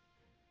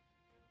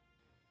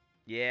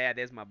 Yeah,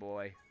 there's my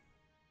boy.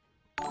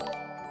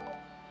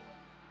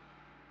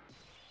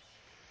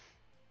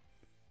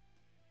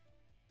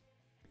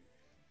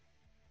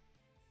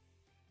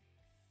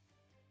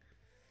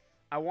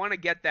 I want to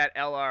get that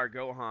LR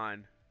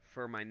Gohan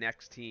for my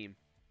next team.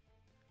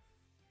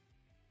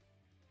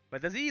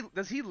 But does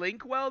he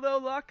link well though,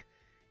 Luck?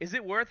 Is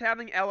it worth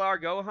having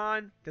LR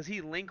Gohan? Does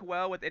he link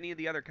well with any of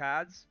the other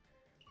cards?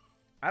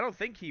 I don't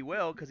think he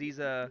will, because he's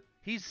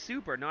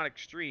super, not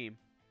extreme.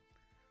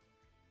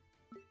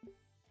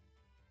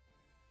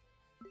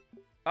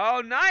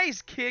 Oh,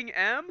 nice, King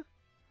M.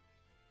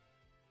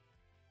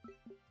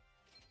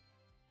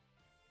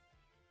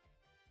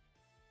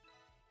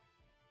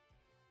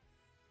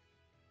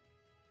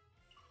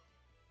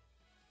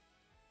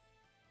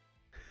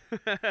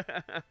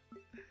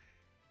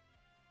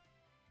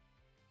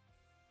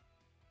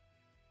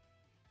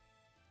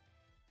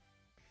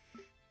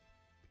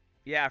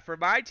 Yeah, for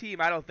my team,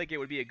 I don't think it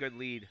would be a good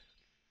lead.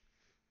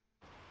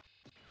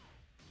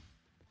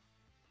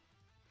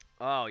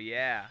 Oh,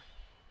 yeah.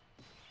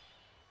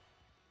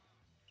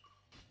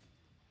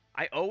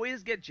 I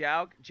always get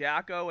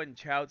Jacko and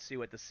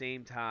Chaozu at the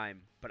same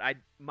time, but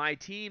my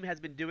team has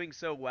been doing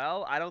so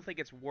well, I don't think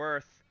it's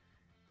worth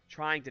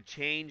trying to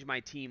change my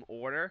team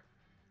order.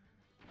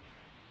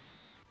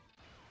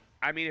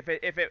 I mean, if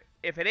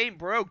it ain't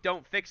broke,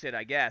 don't fix it,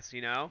 I guess,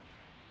 you know?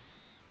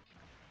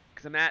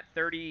 Because I'm at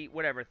 30,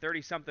 whatever,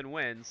 30-something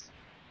wins.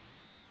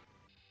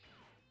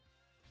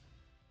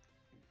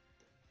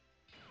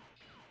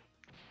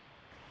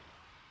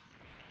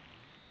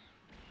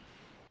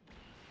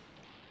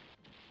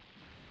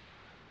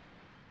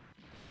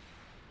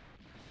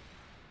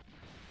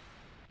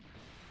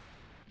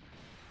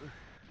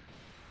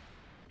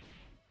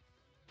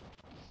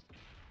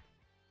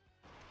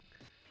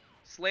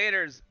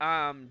 Slanders,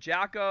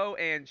 Jacko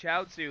and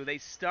Chaozu, they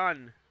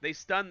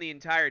stun the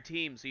entire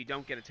team so you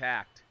don't get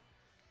attacked.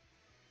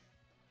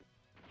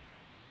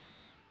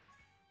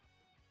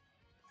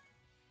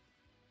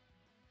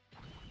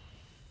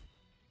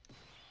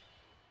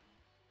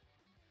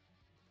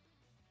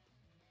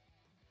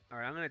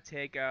 Alright, I'm gonna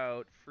take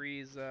out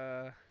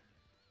Frieza. I'm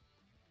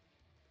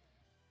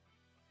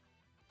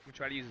gonna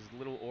try to use as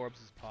little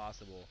orbs as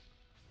possible.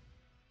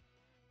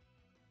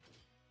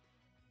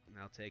 And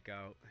I'll take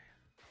out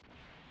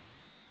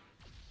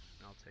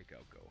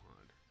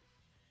Gohan.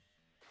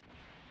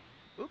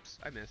 Oops,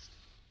 I missed.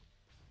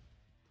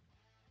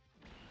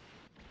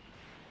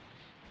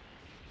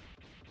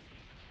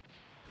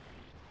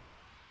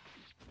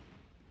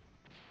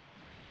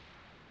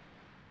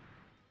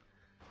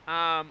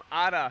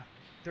 Ada,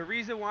 the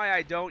reason why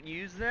I don't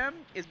use them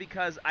is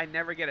because I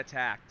never get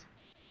attacked.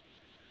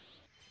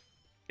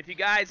 If you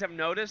guys have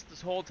noticed,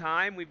 this whole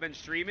time we've been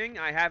streaming,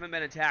 I haven't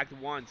been attacked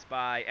once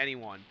by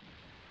anyone.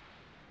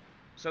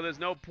 So there's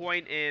no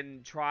point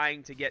in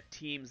trying to get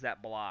teams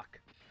that block.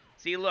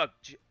 See, look.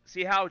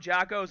 See how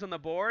Jacko's on the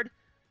board?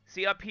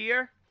 See up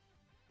here?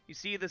 You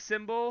see the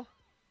symbol?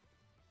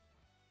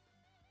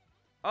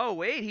 Oh,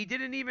 wait. He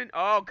didn't even...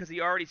 Oh, because he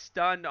already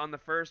stunned on the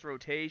first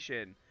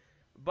rotation.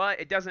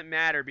 But it doesn't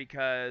matter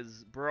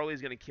because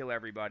Broly's going to kill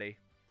everybody.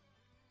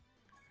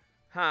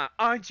 Huh.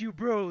 Aren't you,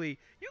 Broly?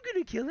 You're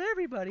going to kill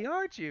everybody,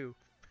 aren't you?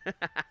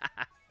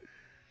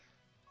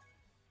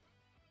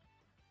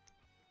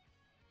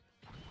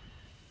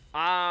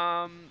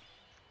 I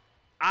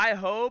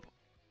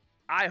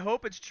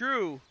hope it's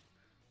true.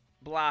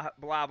 Blah,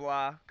 blah,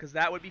 blah. Because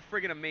that would be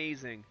friggin'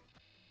 amazing.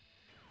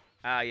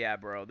 Yeah,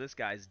 bro. This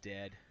guy's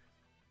dead.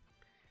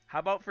 How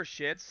about for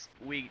shits,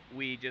 we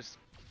just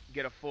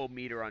get a full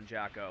meter on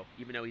Jacko,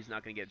 even though he's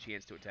not going to get a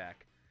chance to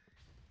attack.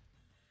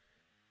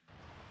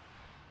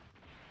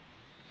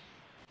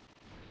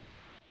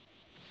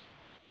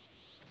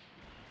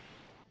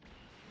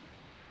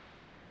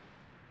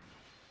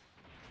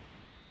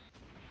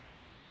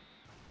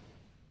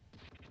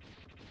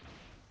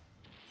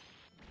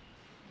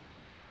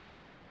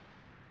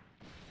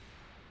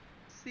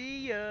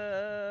 See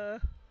ya!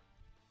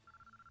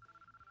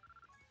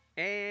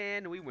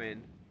 And we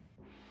win.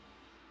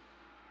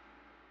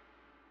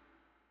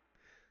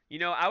 You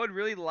know, I would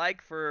really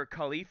like for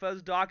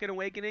Khalifa's Dokkan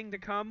Awakening to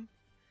come,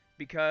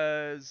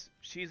 because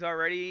she's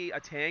already a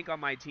tank on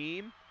my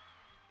team,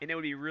 and it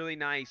would be really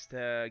nice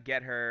to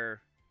get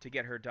her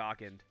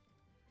Dokkaned.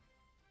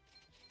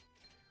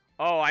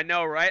 Oh, I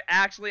know, right?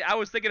 Actually, I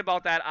was thinking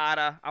about that,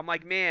 Ada. I'm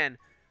like, man,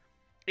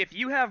 if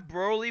you have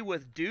Broly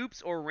with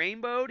dupes or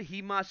rainbowed,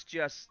 he must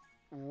just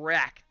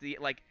wreck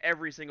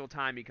every single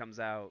time he comes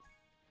out.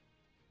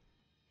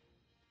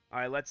 All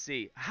right, let's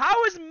see.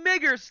 How is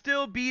Migger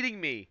still beating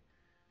me?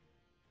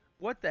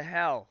 What the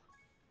hell?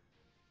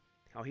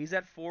 Oh, he's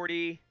at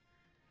 40.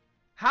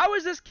 How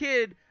is this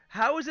kid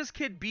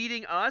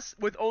beating us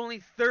with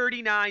only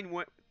 39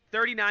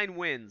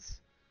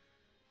 wins?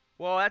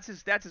 Well, that's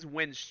his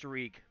win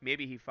streak.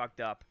 Maybe he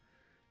fucked up.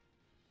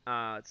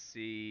 Let's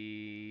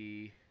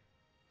see.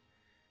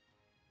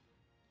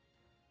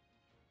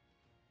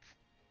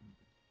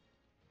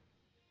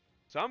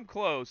 So I'm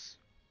close.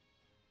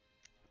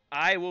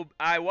 I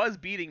was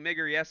beating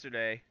Migger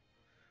yesterday.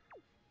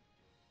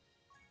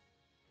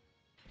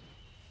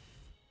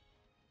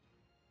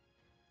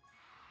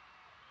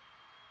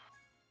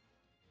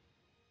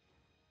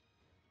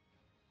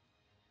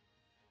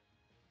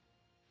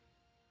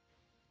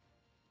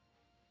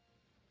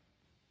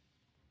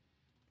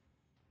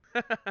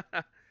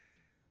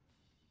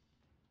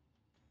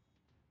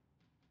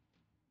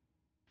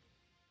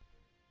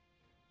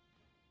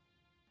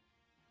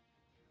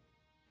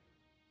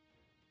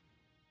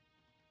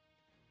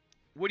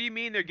 What do you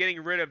mean they're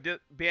getting rid of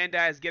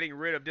Bandai is getting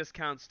rid of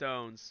discount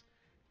stones?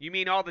 You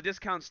mean all the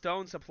discount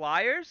stone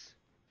suppliers?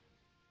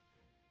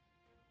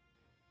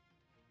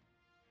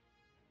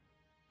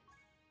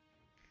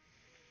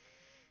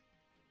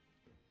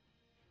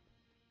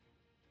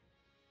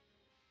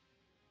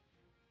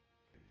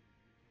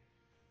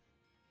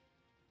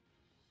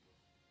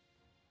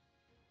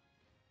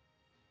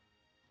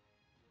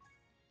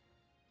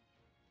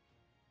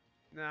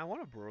 Nah, I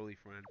want a Broly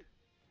friend.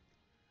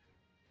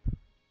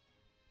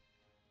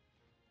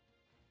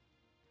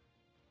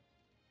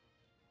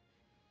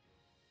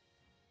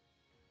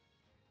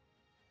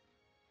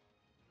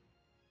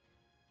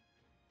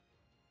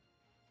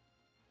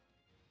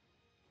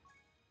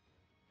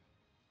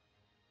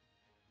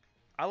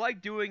 I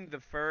like doing the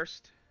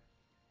first.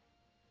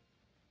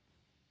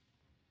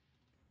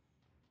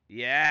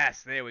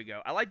 Yes, there we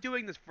go. I like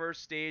doing this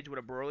first stage with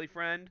a Broly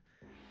friend.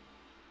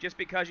 Just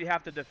because you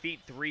have to defeat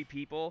 3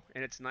 people,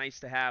 and it's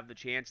nice to have the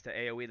chance to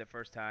AoE the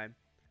first time.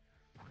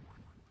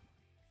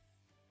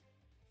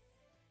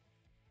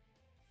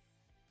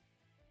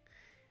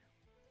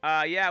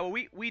 Yeah, well,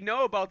 we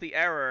know about the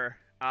error.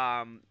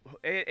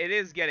 It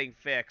is getting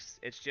fixed.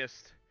 It's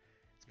just,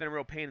 it's been a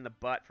real pain in the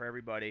butt for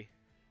everybody.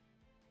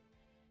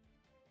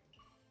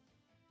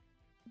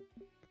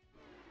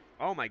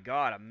 Oh my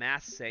god, a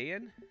Mass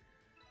Saiyan?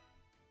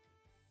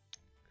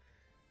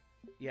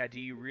 Yeah, do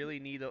you really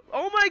need a...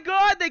 Oh my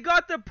god, they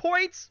got the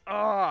points!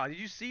 Oh, did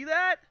you see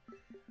that?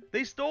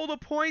 They stole the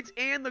points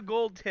and the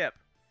gold tip.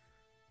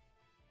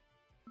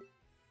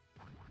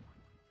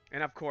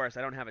 And of course,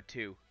 I don't have a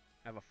 2.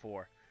 I have a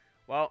 4.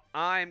 Well,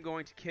 I'm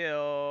going to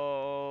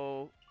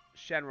kill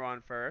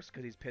Shenron first,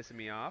 because he's pissing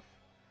me off.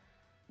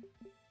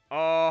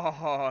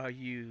 Oh,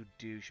 you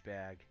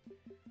douchebag.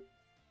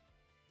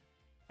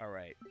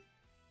 Alright.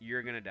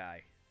 You're gonna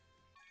die.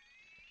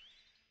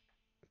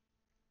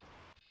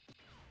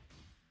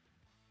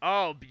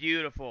 Oh,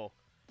 beautiful.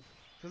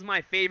 This is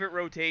my favorite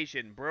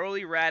rotation.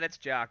 Broly, Raditz,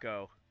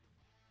 Jocko.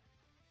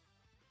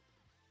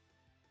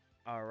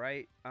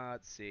 Alright,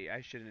 let's see.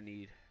 I shouldn't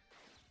need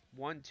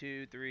 1,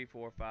 2, 3,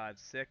 4, 5,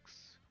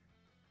 6.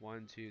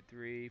 1, 2,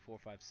 3, 4,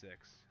 5,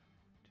 6.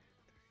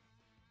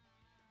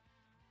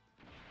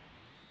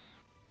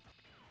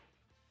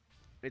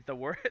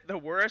 The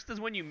worst is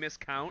when you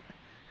miscount,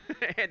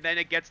 and then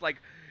it gets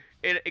like,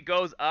 it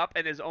goes up,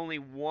 and there's only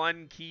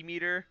 1 key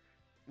meter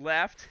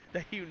left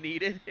that you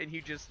needed, and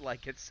you just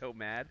like get so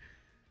mad.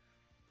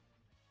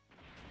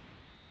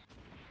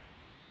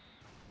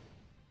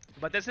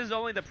 But this is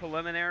only the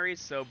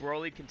preliminaries, so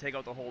Broly can take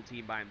out the whole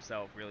team by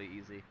himself really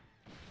easy.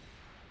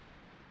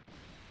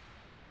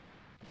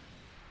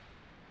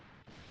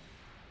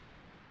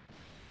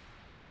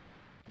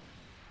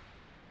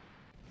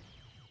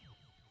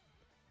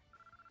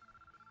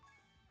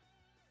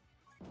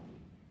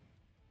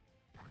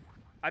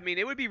 I mean,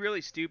 it would be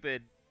really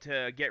stupid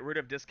to get rid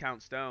of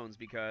discount stones,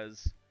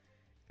 because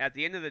at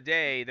the end of the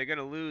day, they're going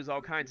to lose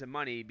all kinds of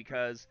money,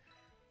 because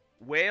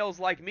whales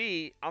like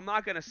me, I'm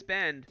not going to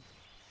spend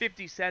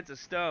 50 cents a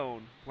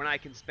stone when I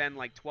can spend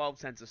like 12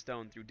 cents a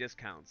stone through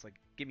discounts. Like,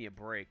 give me a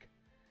break.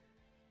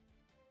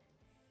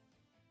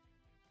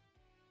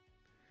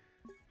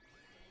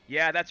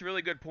 Yeah, that's a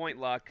really good point,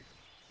 Luck.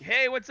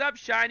 Hey, what's up,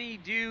 Shiny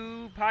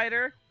Dew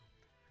Piter?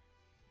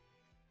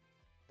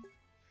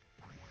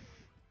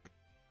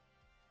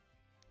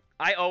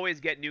 I always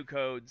get new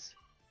codes.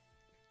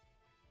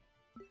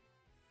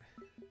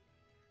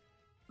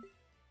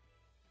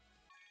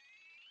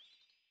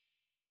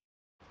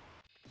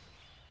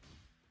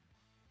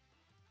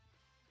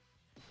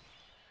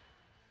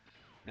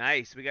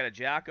 Nice. We got a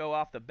Jocko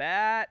off the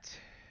bat.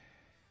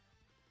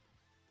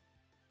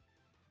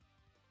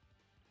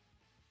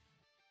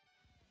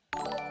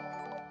 It's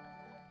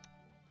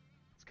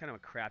kind of a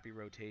crappy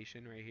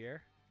rotation right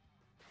here.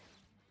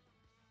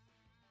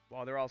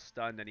 Well, they're all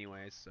stunned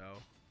anyways, so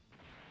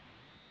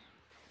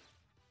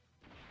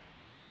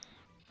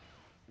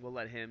we'll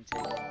let him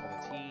take one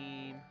for the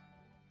team.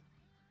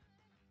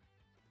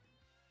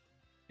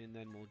 And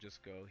then we'll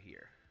just go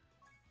here.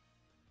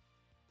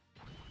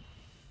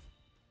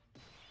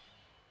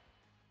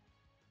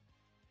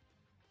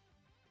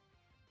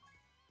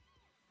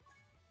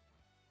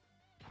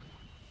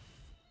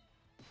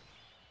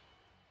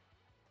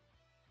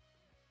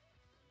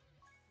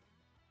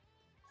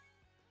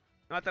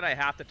 Not that I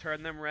have to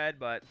turn them red,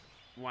 but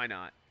why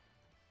not?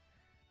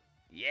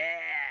 Yeah,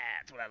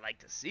 that's what I like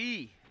to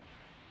see.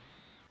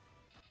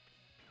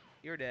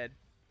 You're dead.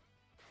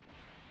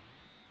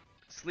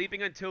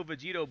 Sleeping until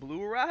Vegito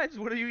Blue arrives?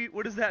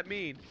 What does that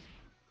mean?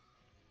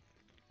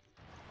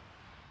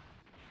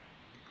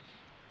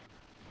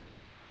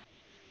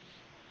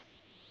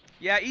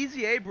 Yeah,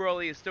 Easy A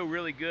Broly is still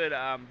really good,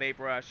 Vape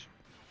Rush.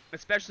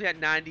 Especially at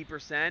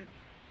 90%.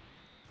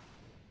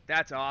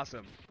 That's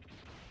awesome.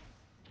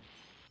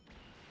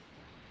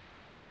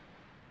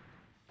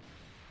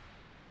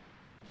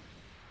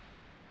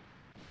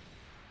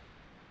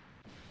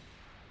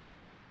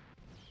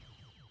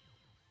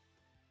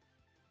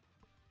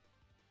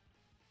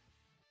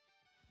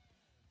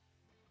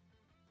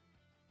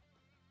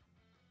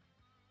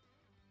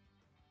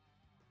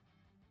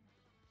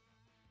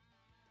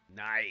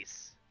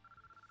 Nice.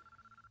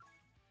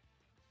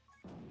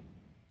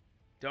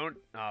 Don't...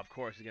 Oh, of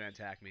course he's going to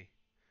attack me.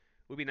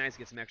 Would be nice to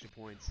get some extra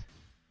points.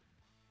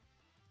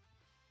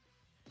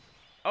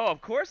 Oh,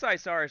 of course I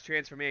saw his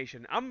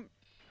transformation.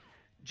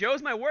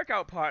 Joe's my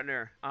workout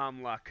partner,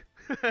 Luck.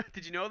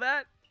 Did you know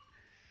that?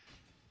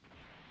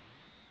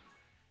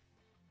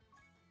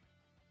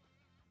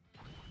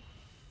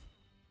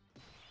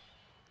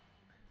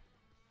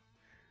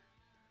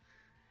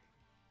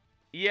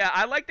 Yeah,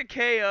 I like the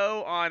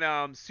KO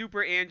on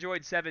Super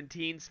Android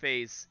 17's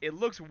face. It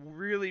looks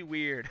really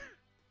weird.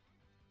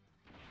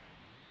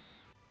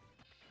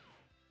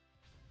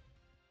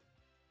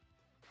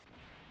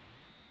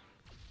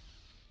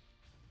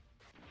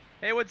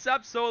 Hey, what's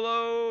up,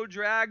 Solo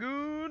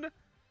Dragoon?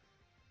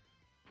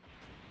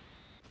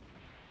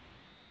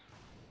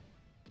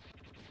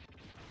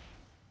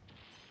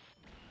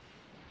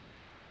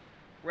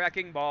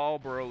 Wrecking Ball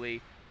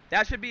Broly.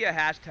 That should be a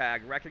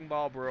hashtag, Wrecking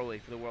Ball Broly,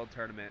 for the World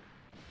Tournament.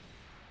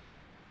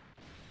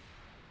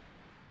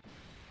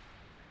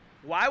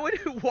 Why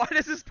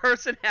does this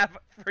person have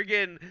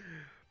friggin'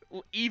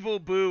 Evil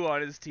Boo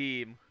on his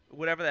team?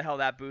 Whatever the hell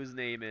that Boo's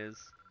name is.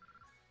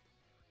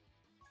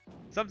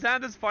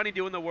 Sometimes it's funny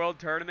doing the world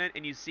tournament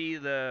and you see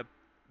the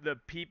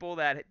people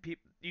that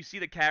you see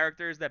the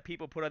characters that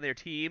people put on their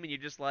team and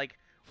you're just like,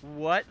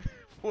 what?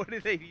 What are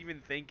they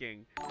even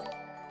thinking?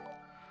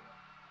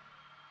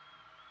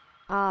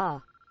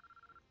 Ah.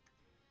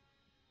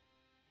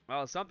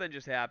 Well, something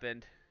just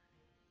happened.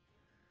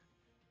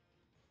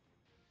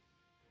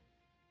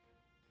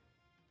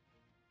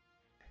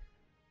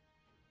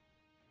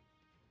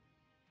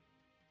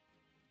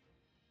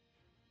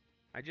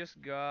 I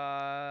just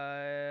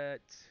got.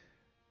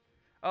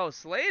 Oh,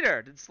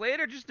 Slater. Did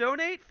Slater just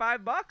donate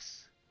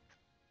 $5?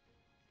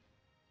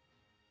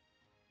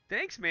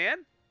 Thanks, man.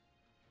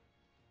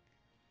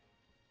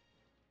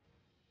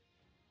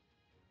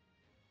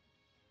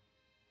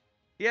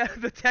 Yeah,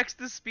 the text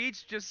to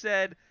speech just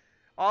said.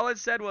 All it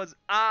said was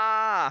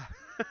ah.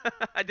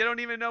 I don't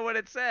even know what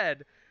it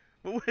said.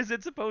 What was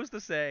it supposed to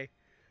say?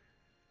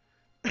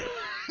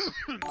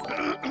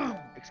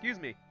 Excuse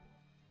me.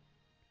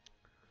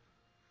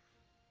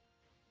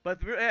 But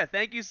yeah,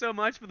 thank you so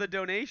much for the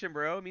donation,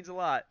 bro. It means a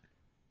lot.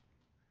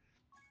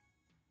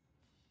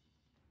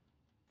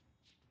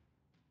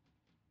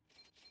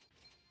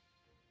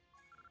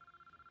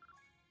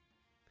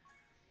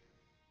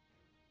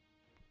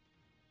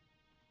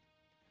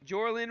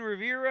 Jorlin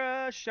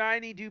Rivera,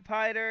 Shiny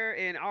Dupiter,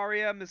 and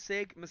Aria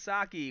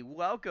Masaki,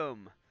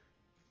 welcome.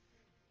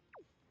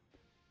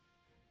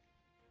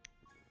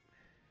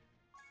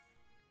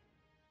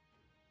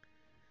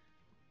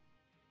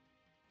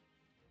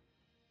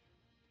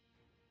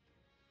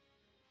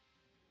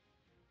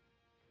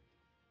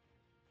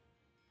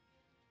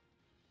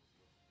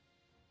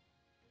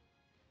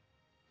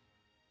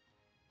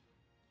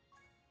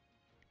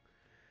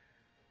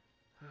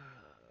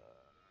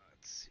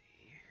 Let's see.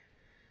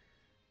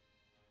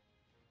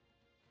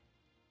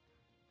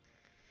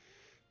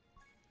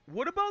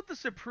 What about the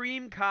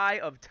Supreme Kai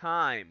of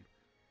Time?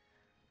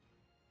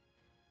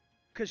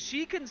 Because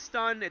she can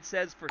stun, it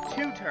says, for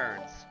 2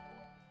 turns.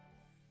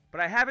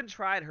 But I haven't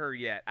tried her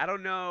yet. I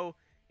don't know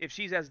if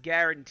she's as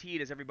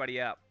guaranteed as everybody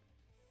else.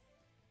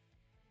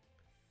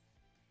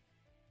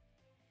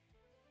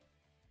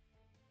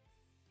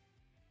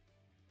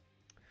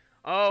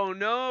 Oh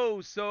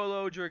no,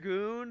 Solo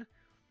Dragoon.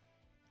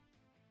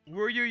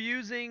 Were you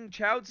using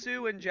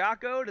Chaozu and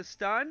Jocko to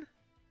stun?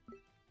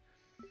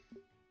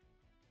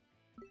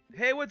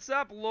 Hey, what's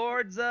up,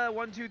 Lords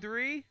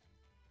 123?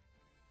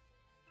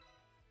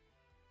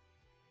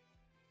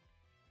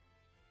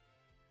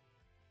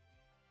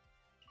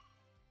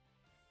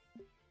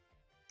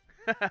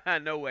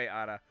 No way,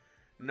 Ada.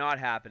 Not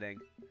happening.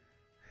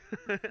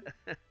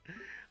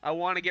 I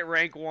want to get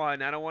rank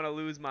 1. I don't want to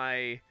lose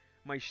my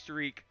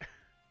streak.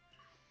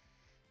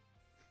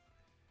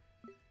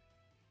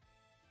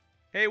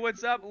 Hey,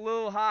 what's up,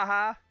 Lil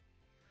Haha?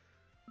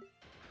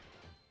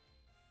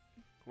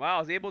 Wow, I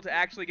was able to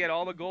actually get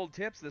all the gold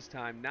tips this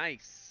time.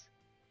 Nice.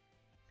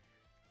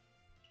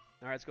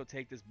 Alright, let's go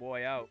take this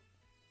boy out.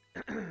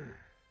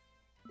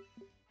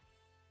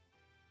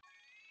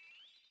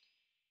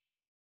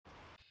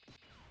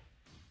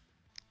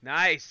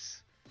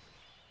 Nice.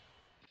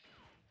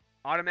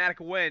 Automatic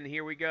win.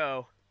 Here we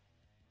go.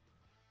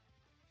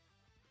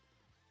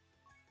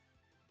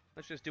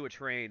 Let's just do a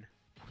train.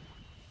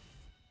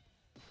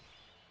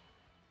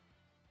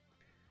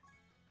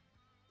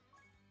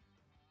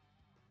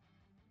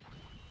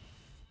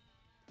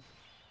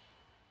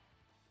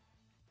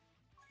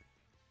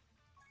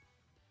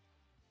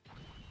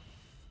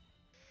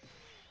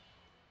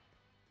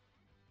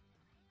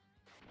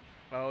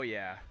 Oh,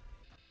 yeah.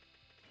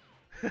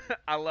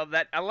 I love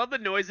that. I love the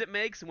noise it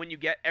makes when you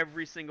get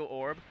every single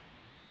orb.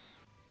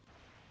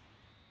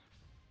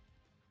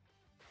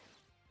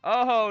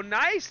 Oh,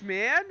 nice,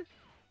 man.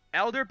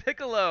 Elder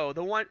Piccolo,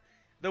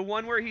 the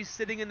one where he's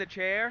sitting in the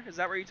chair. Is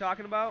that what you're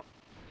talking about?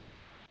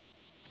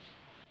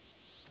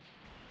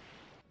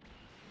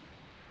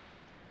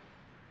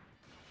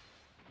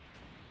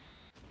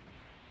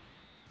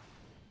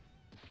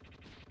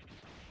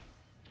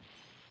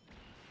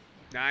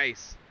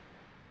 Nice.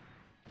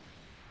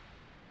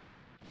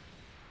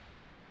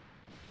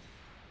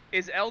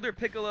 Is Elder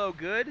Piccolo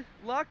good,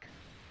 Luck?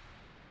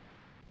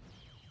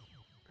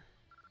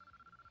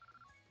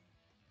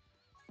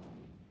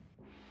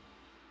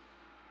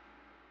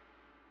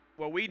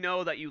 Well, we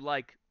know that you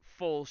like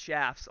full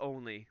shafts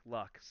only,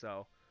 Luck,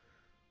 so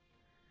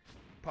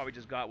probably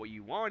just got what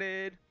you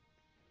wanted.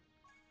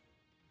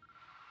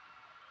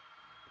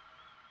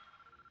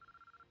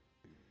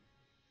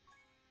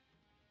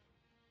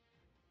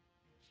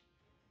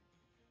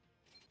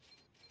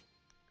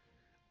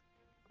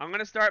 I'm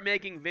gonna start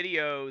making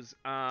videos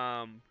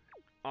on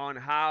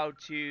how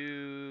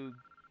to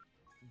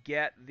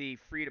get the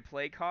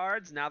free-to-play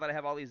cards now that I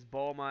have all these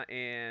Bulma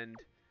and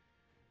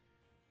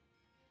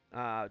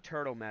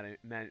turtle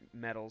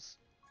medals.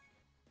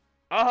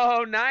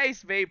 Oh,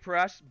 nice, Vape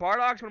Rush.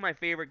 Bardock's one of my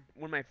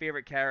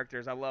favorite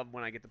characters. I love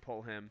when I get to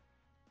pull him.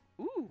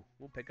 Ooh,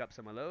 we'll pick up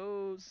some of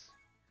those.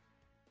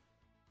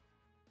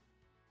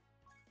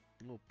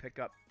 We'll pick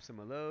up some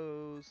of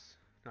those.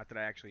 Not that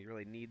I actually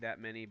really need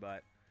that many,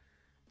 but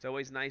It's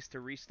always nice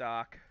to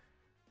restock.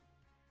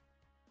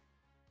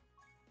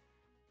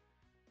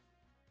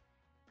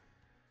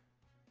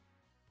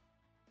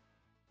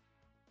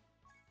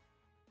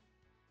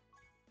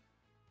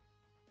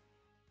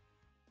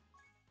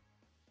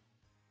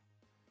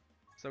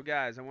 So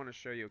guys, I want to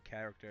show you a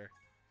character.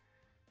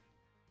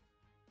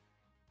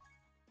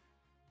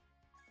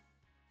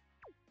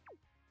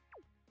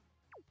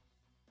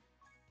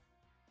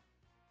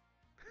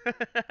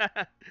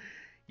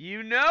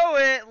 You know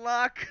it,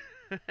 Luck.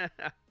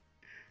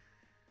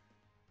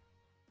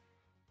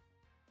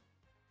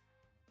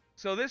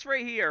 So this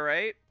right here,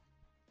 right?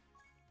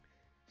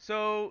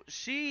 So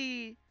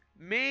she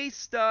may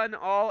stun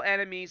all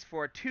enemies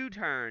for 2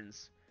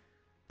 turns,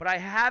 but I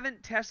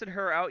haven't tested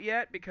her out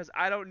yet because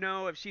I don't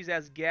know if she's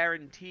as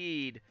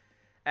guaranteed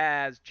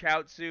as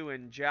Chaozu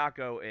and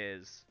Jocko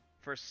is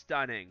for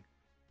stunning.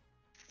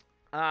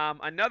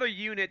 Another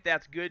unit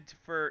that's good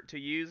to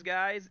use,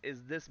 guys,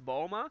 is this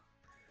Bulma.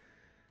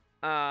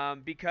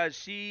 Because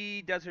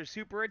she does her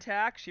super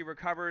attack, she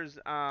recovers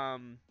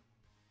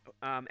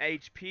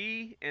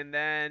HP, and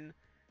then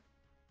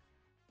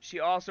she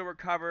also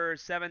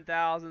recovers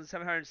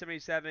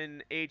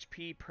 7,777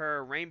 HP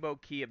per rainbow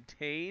key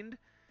obtained.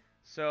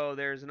 So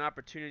there's an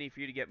opportunity for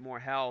you to get more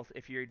health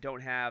if you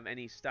don't have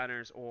any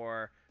stunners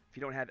or if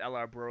you don't have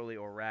LR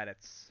Broly or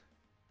Raditz.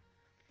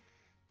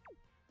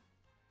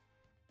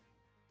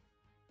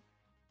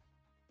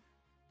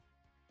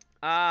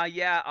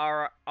 Yeah,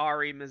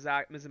 Ari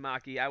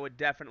Mizumaki, I would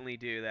definitely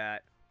do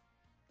that.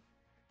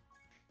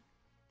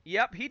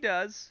 Yep, he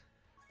does.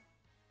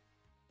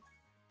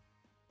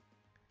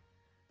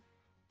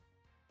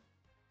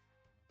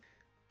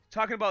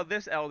 Talking about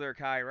this Elder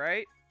Kai,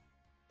 right?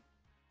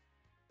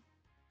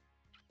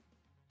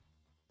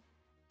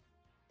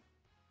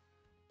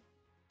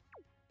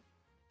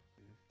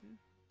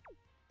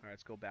 Alright,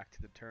 let's go back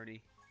to the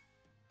tourney.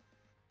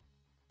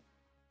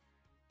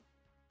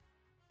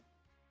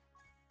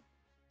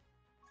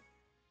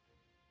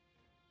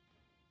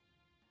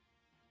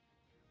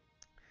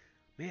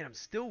 Man, I'm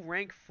still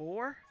rank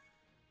 4?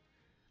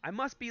 I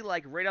must be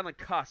like right on the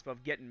cusp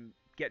of getting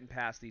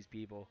past these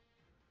people.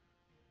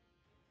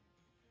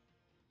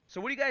 So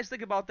what do you guys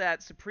think about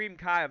that Supreme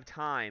Kai of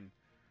Time?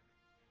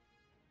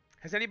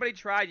 Has anybody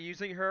tried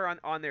using her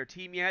on their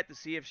team yet to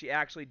see if she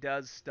actually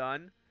does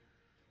stun?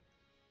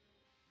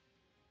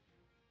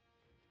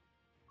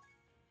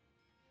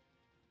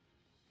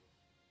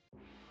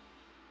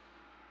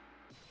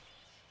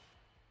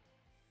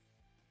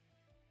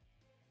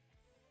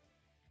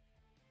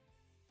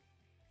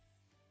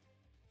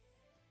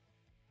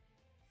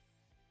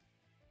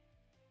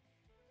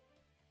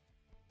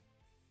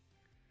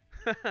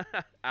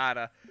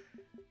 Ada.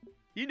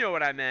 You know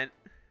what I meant.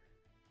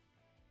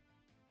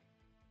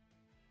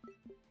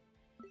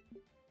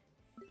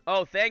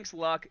 Oh, thanks,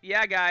 Luck.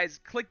 Yeah,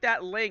 guys, click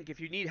that link if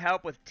you need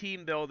help with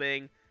team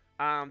building.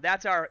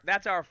 That's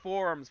our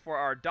forums for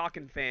our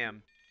Dokkan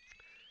fam.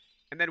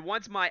 And then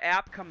once my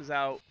app comes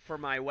out for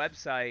my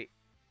website,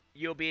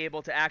 you'll be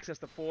able to access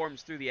the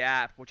forums through the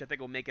app, which I think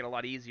will make it a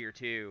lot easier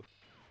too.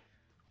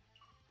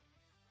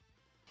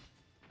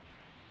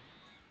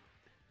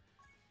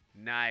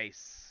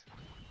 Nice.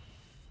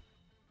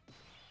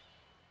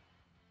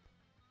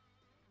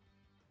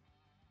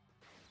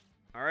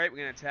 Alright, we're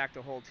going to attack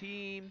the whole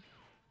team.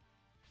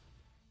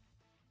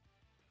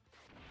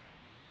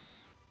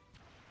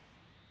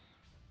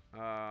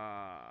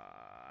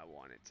 I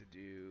wanted to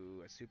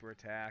do a super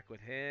attack with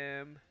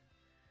him.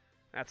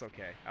 That's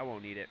okay. I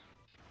won't need it.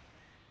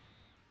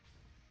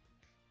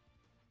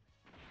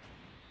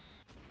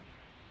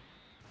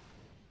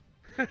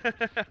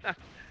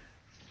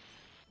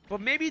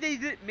 But maybe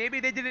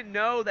they didn't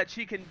know that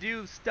she can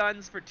do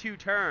stuns for 2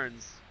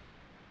 turns.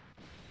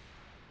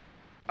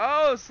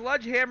 Oh,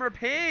 Sludgehammer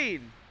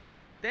Pain.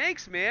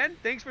 Thanks, man.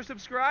 Thanks for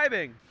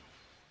subscribing.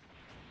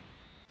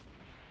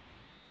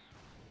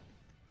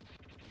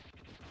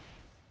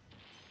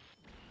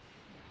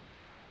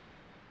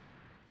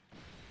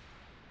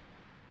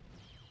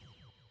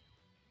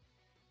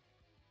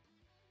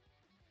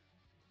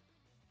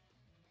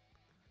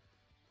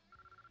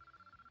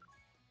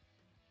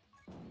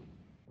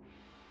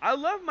 I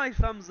love my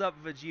thumbs up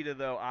Vegeta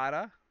though,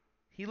 Ada.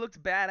 He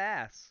looked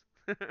badass.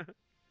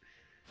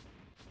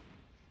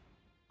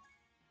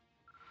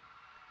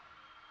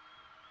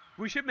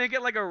 We should make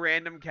it like a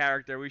random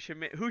character.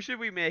 Who should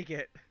we make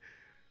it? We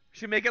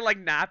should make it like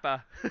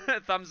Nappa.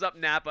 Thumbs up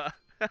Nappa.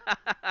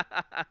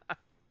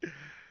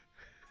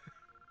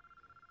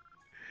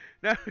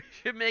 No, we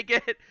should make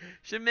it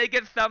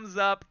thumbs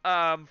up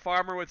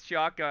farmer with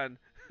shotgun.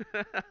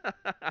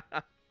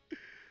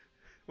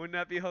 Wouldn't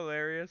that be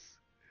hilarious?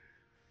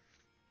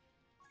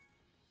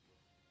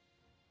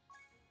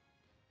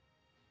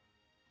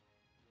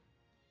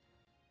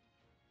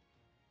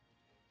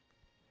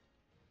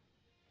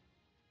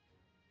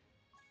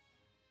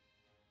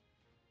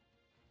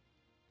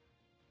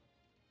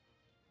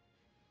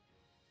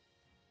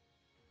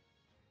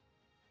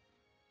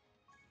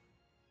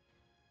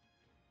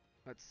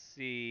 Let's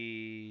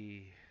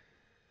see.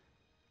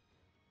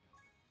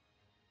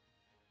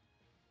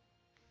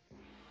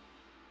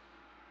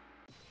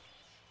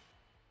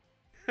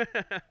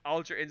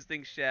 Ultra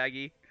Instinct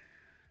Shaggy.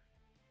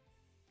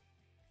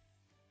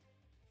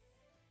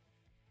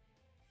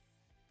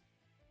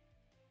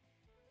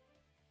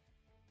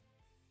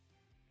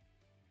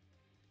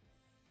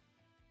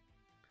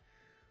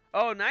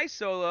 Oh, nice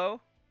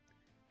solo.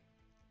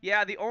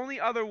 Yeah, the only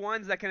other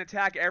ones that can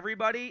attack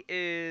everybody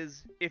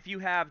is if you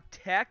have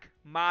Tech,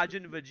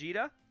 Majin,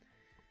 Vegeta.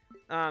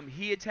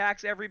 He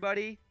attacks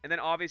everybody, and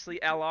then obviously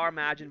LR,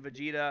 Majin,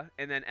 Vegeta,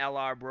 and then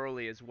LR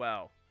Broly as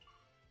well.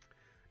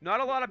 Not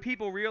a lot of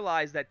people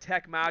realize that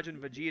Tech, Majin,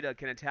 Vegeta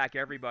can attack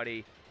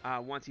everybody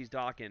once he's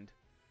Dokkaned.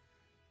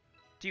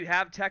 Do you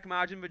have Tech,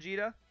 Majin,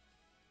 Vegeta?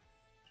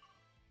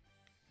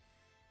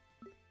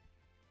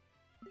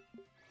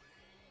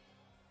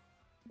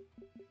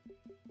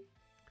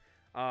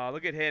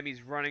 Look at him.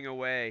 He's running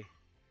away.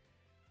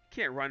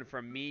 Can't run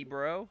from me,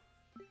 bro.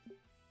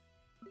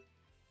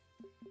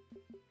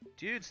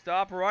 Dude,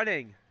 stop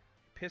running.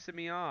 Pissing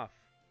me off.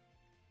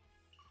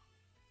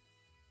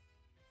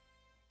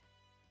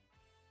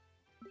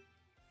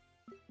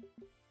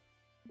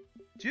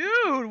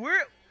 Dude,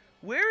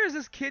 where is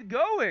this kid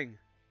going?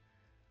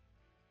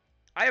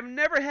 I have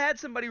never had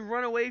somebody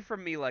run away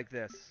from me like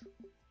this.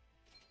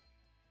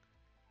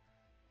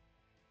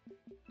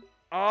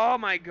 Oh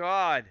my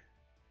god.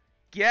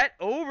 Get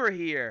over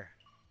here.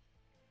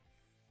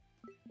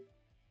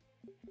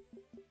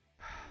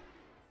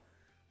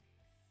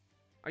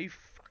 Are you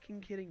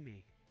fucking kidding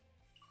me?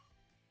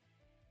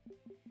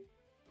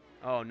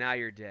 Oh, now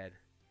you're dead.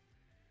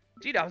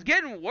 Dude, I was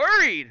getting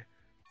worried.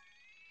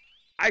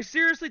 I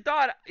seriously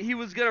thought he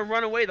was going to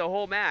run away the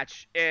whole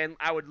match and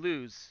I would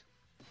lose.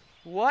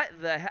 What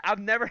the hell? I've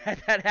never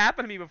had that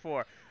happen to me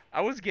before.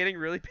 I was getting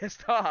really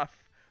pissed off.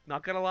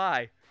 Not going to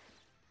lie.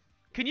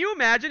 Can you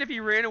imagine if he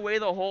ran away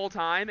the whole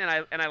time and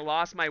I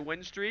lost my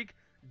win streak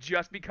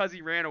just because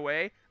he ran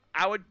away?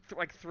 I would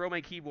like throw my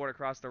keyboard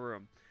across the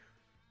room.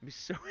 I'd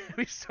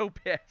be so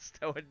pissed.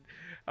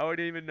 I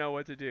wouldn't even know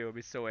what to do. I'd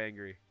be so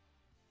angry.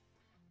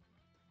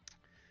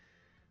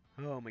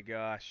 Oh my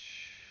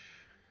gosh.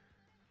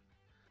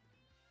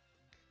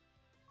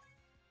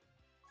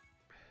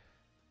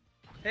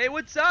 Hey,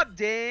 what's up,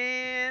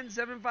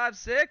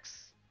 Dan756?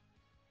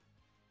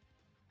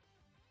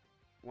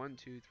 1,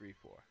 2, 3,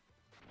 4.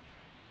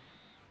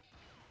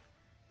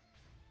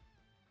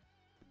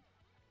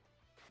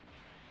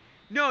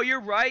 No,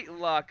 you're right,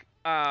 Luck.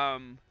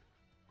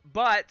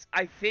 But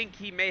I think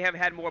he may have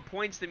had more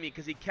points than me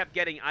because he kept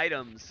getting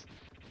items.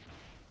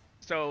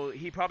 So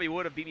he probably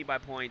would have beat me by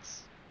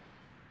points.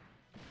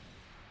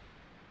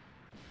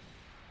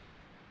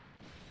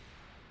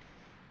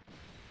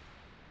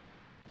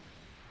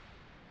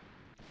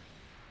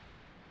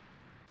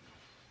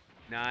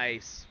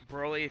 Nice.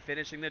 Broly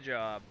finishing the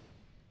job.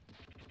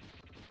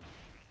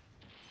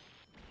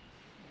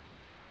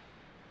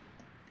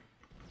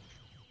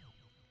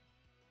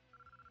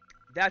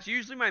 That's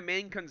usually my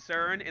main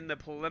concern in the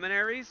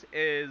preliminaries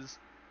is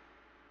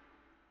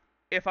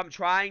if I'm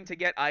trying to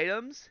get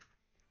items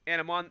and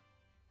I'm on...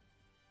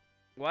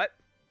 What?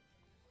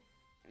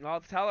 I'll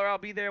tell her I'll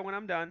be there when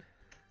I'm done.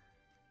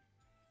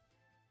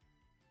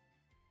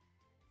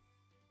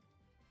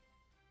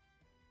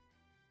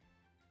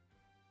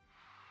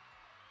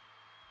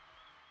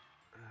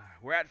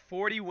 We're at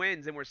 40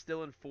 wins and we're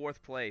still in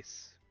 4th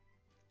place.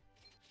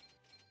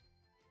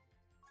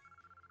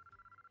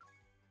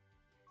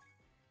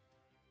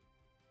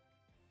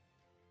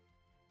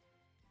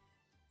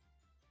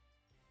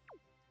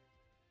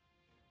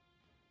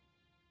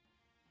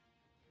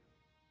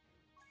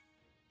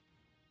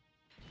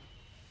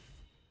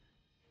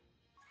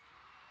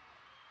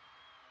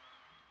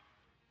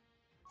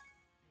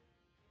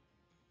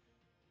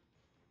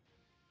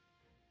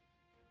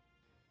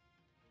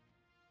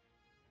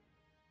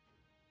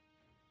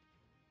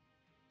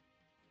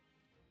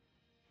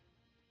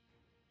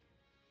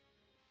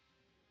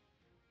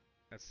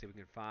 Let's see if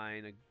we can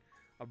find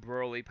a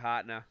Broly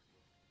partner.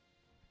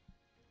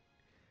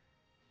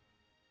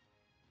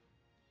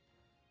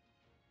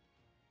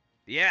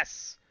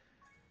 Yes!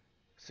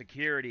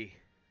 Security.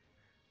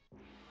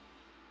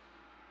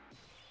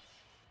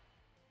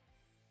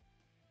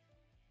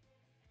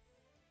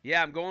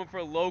 Yeah, I'm going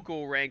for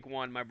local rank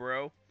 1, my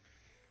bro.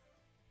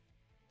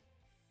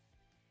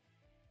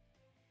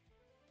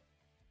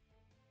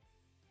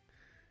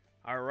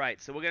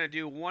 Alright, so we're going to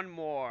do one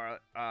more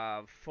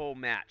full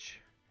match.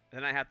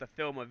 Then I have to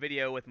film a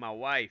video with my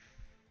wife.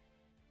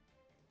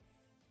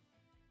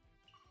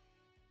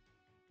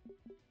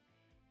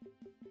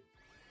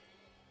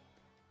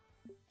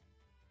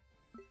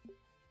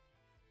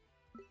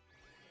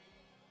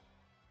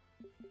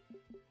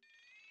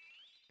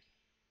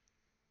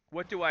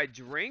 What do I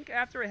drink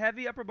after a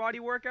heavy upper body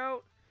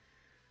workout?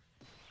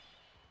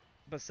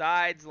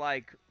 Besides,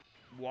 like,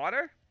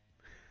 water?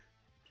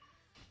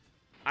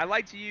 I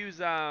like to use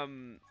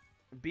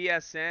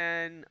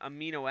BSN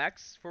Amino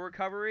X for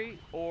recovery,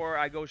 or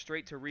I go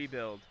straight to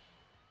rebuild.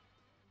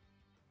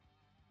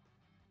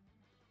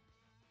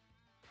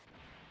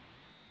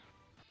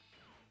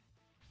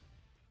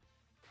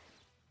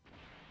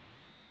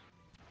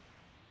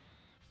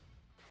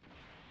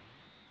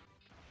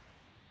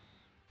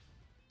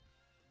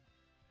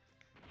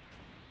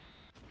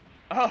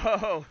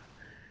 Oh,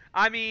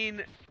 I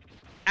mean,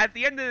 at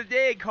the end of the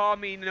day, call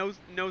me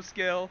no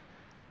skill.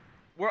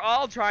 We're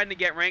all trying to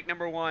get rank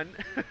number 1.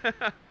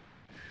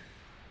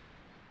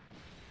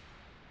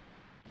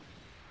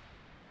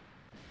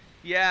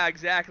 Yeah,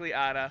 exactly,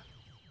 Ada.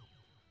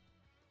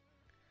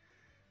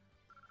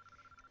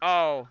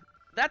 Oh,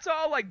 that's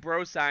all like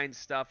bro science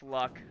stuff,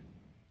 Luck.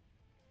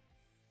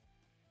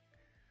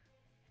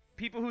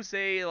 People who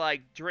say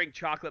like drink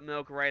chocolate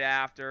milk right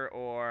after,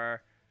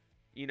 or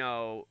you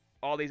know,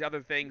 all these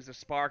other things to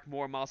spark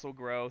more muscle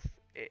growth.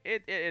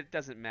 It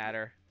doesn't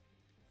matter.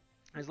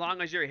 As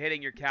long as you're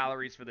hitting your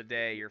calories for the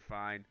day, you're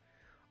fine.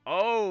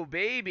 Oh,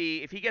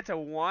 baby, if he gets a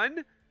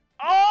 1?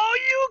 Oh,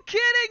 you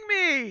kidding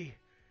me?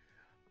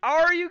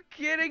 Are you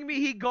kidding me?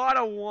 He got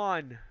a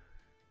 1.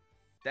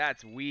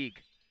 That's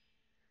weak.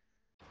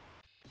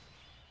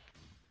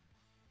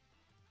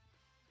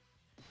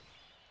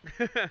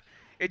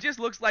 It just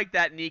looks like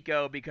that,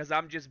 Nico, because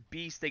I'm just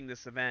beasting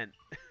this event.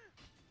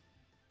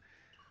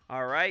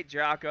 All right,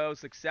 Jocko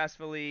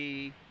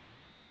successfully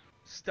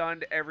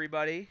stunned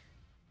everybody.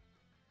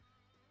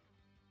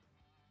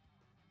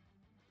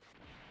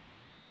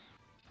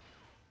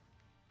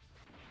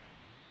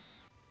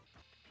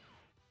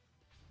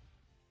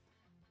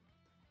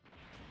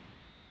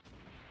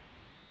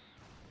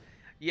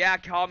 Yeah,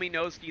 call me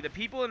Noski. The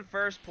people in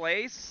first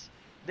place,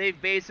 they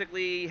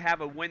basically have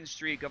a win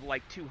streak of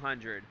like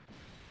 200.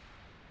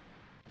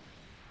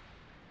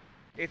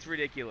 It's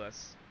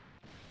ridiculous.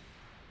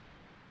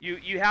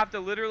 You have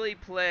to literally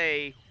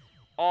play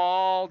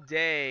all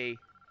day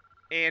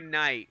and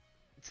night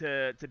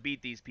to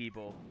beat these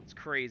people. It's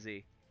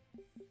crazy.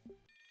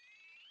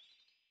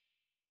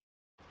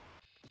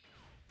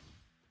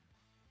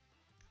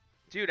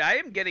 Dude, I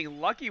am getting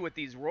lucky with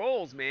these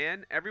rolls,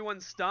 man.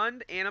 Everyone's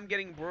stunned, and I'm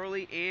getting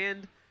Broly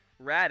and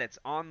Raditz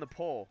on the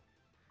pole.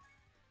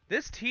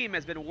 This team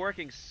has been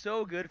working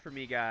so good for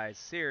me, guys.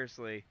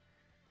 Seriously.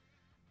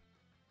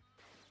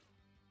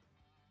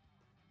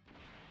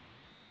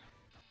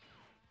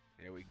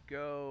 There we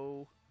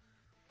go.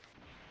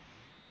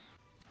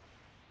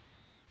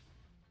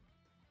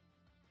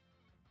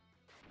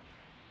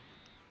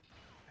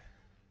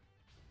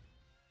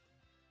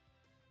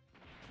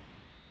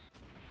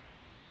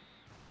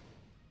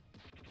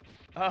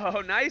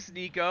 Oh, nice,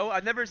 Nico.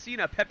 I've never seen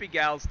a Peppy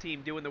Gals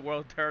team doing the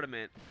World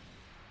Tournament.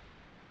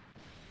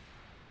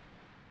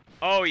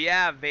 Oh,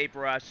 yeah, Vape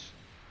Rush.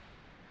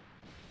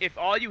 If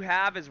all you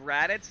have is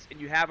Raditz and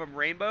you have him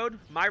rainbowed,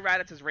 my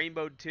Raditz is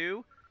rainbowed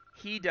too.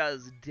 He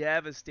does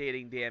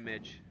devastating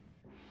damage.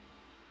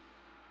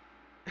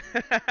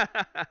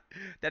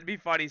 That'd be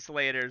funny,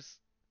 Slaters.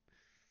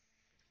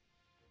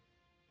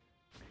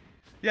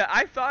 Yeah,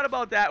 I thought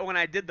about that when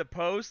I did the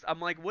post.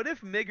 I'm like, what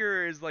if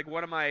Migger is like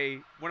one of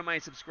my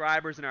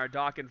subscribers in our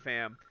Dokkan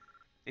fam,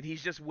 and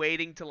he's just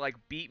waiting to like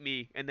beat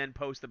me and then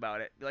post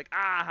about it. Be like,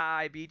 aha,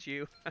 I beat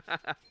you.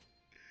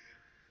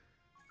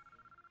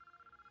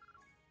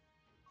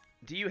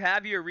 Do you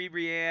have your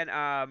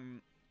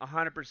Ribrianne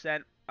 100%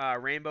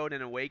 rainbowed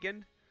and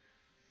awakened?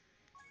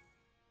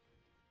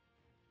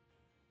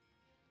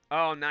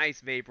 Oh,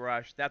 nice, Vape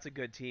Rush. That's a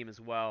good team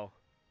as well.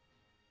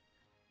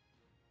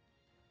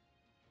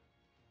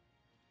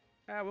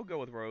 We'll go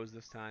with Rose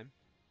this time.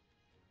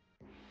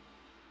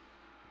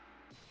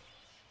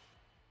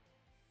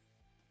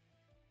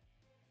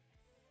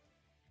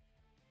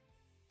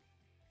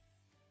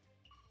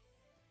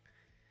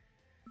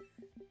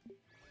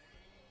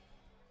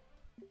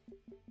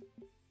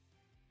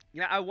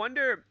 Yeah, I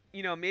wonder,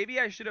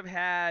 maybe I should have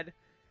had.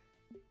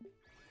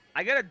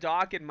 I got a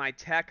Doc in my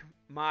Tech,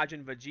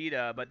 Majin,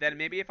 Vegeta, but then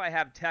maybe if I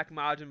have Tech,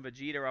 Majin,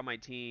 Vegeta on my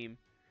team.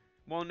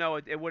 Well, no,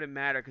 it wouldn't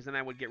matter because then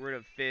I would get rid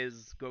of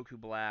Fizz, Goku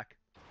Black.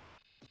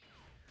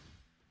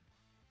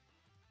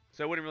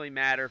 So it wouldn't really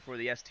matter for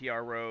the STR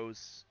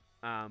Rose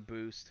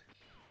boost.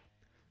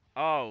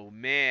 Oh,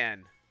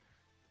 man.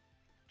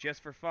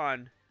 Just for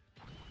fun.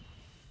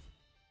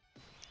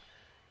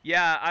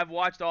 Yeah, I've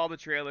watched all the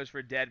trailers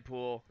for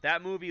Deadpool.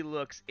 That movie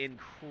looks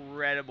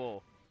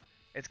incredible.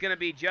 It's going to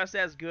be just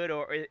as good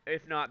or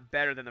if not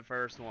better than the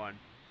first one.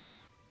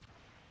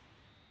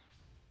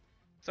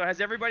 So has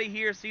everybody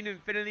here seen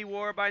Infinity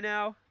War by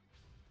now?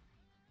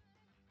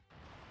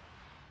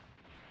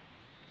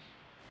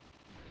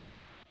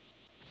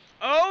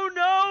 Oh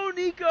no,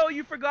 Nico,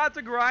 you forgot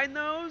to grind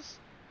those?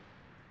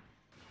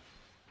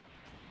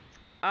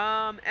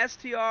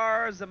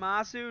 STR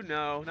Zamasu?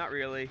 No, not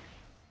really.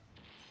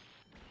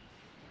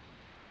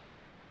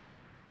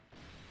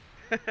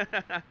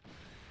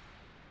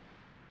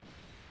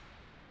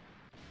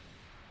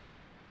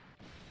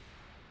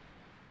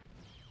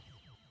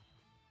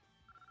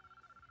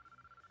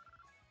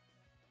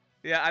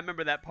 Yeah, I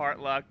remember that part,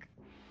 Luck.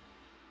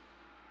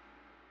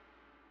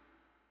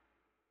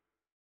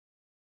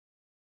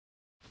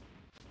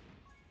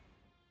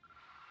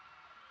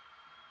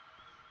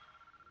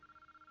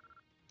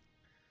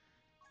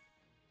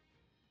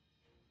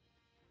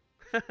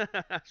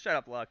 Shut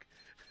up, Luck.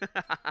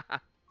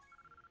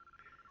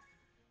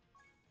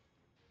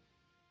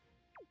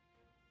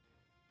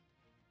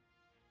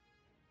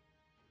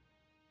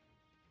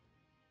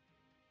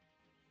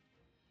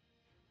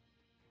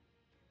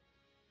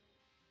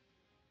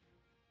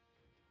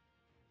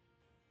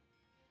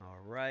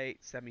 right,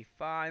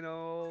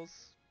 semifinals.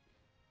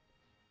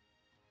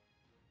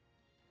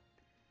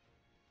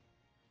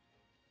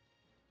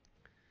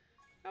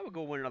 I will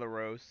go win another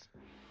roast.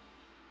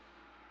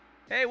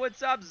 Hey,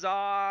 what's up,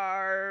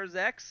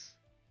 Zarzex?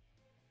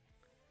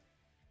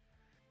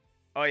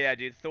 Oh yeah,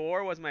 dude.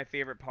 Thor was my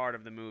favorite part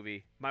of the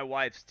movie. My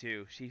wife's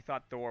too. She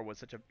thought Thor was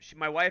such a.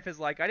 My wife is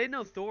like, I didn't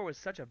know Thor was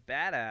such a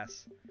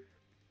badass.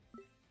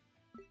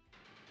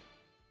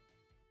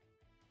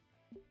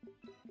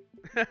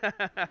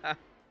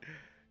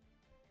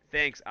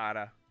 Thanks,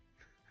 Ada.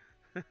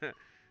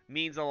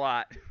 Means a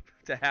lot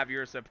to have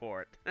your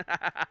support.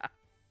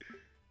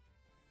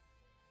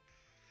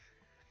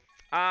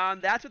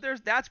 That's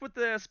what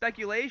the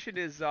speculation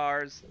is,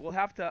 Zars. We'll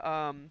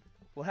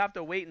have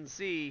to wait and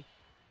see.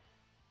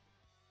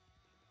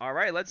 All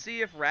right, let's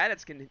see if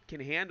Raditz can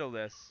handle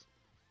this.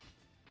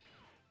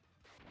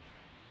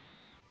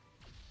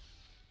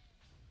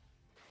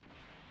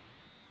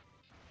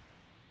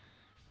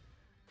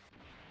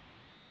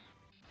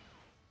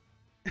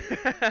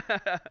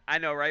 I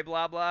know, right?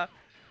 Blah blah.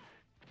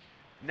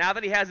 Now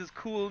that he has his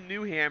cool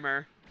new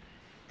hammer,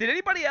 did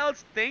anybody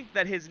else think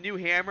that his new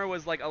hammer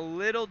was like a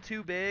little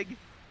too big?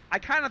 I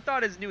kind of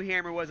thought his new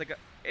hammer was like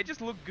it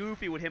just looked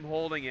goofy with him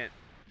holding it.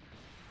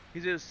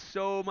 He's just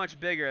so much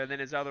bigger than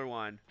his other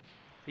one.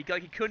 He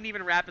couldn't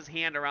even wrap his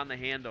hand around the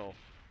handle.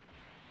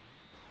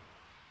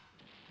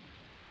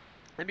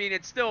 I mean,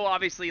 it's still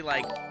obviously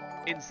like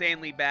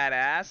insanely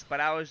badass, but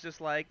I was just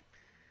like,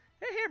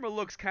 that hammer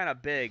looks kind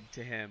of big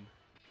to him.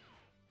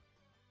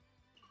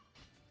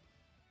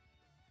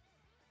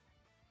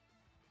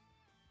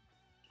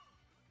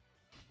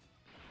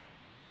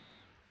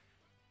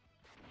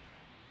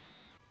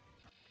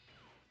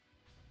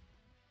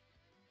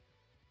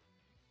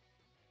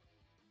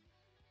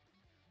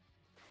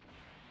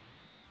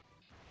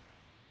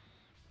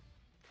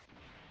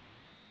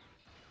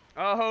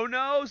 Oh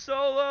no,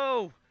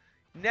 Solo!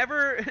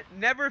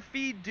 Never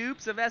feed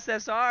dupes of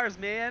SSRs,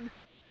 man.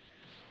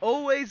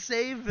 Always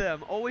save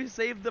them. Always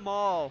save them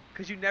all,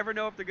 because you never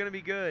know if they're going to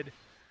be good.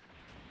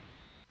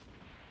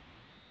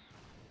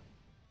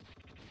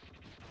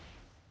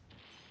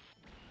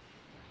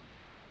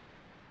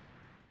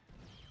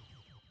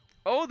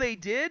 Oh, they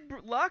did,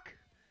 Luck?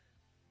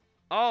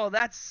 Oh,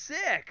 that's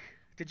sick.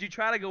 Did you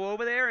try to go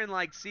over there and,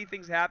 like, see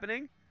things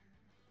happening?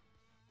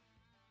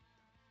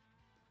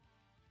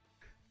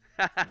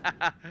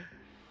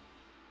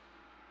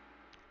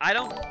 I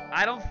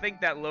don't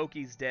think that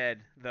Loki's dead,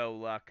 though,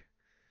 Luck.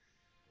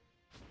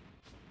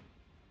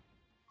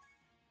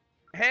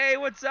 Hey,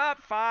 what's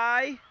up,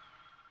 Fi?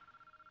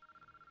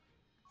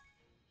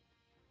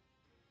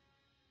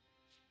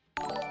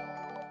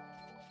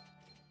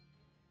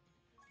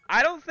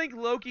 I don't think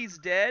Loki's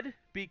dead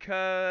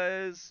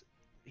because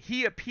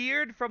he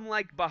appeared from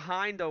like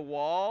behind a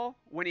wall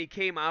when he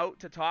came out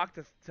to talk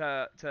to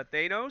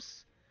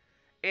Thanos,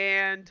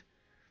 and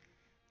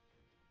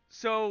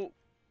so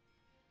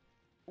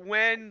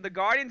when the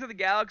Guardians of the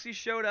Galaxy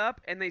showed up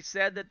and they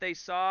said that they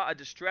saw a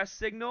distress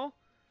signal,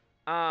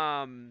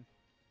 um,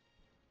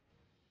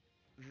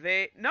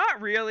 they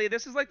not really.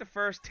 This is like the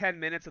first 10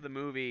 minutes of the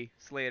movie,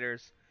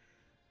 Slaters.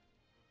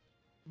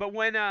 But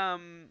when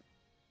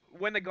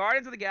the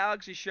Guardians of the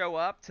Galaxy show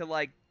up to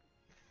like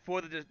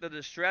for the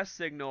distress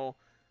signal,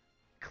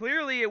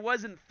 clearly it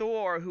wasn't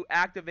Thor who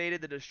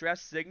activated the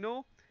distress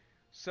signal.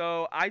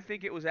 So I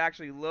think it was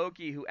actually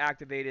Loki who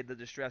activated the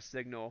distress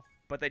signal.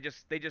 But they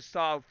just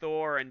saw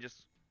Thor and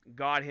just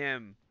got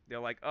him. They're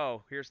like,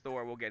 "Oh, here's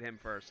Thor. We'll get him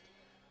first."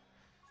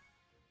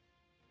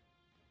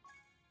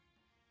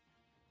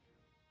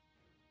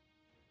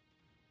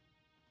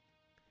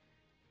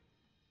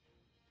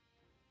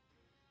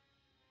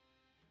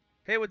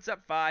 Hey, what's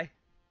up, Fi?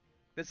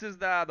 This is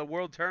the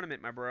World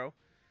Tournament, my bro.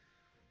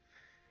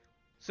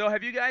 So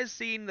have you guys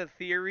seen the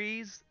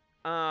theories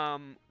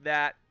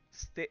that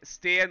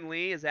Stan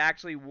Lee is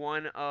actually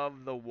one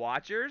of the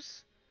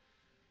Watchers?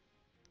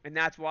 And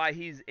that's why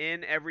he's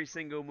in every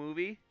single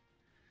movie?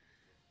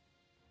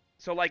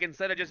 So like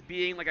instead of just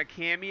being like a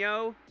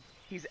cameo,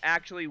 he's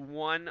actually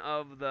one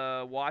of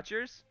the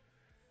Watchers,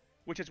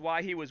 which is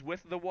why he was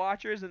with the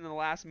Watchers in the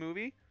last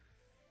movie,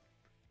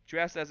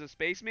 dressed as a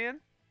spaceman.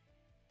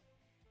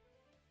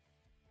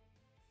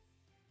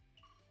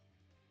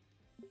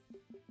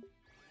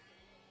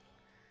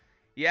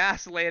 Yeah,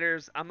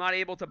 Slaters, I'm not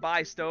able to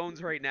buy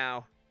stones right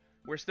now.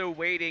 We're still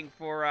waiting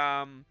for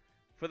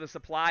the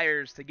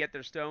suppliers to get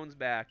their stones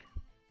back.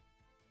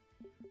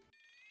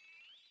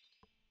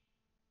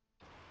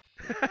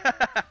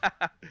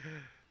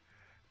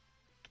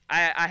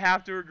 I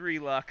have to agree,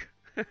 Luck.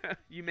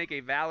 You make a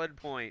valid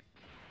point.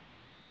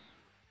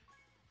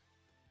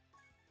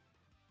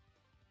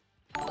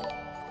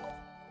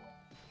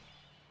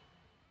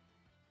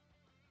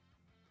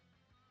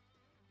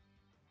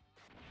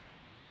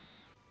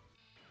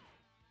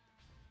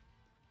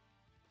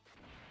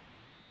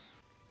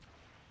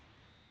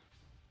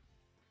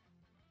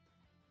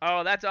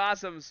 Oh, that's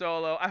awesome,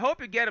 Solo. I hope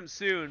you get him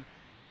soon.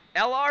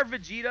 LR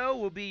Vegito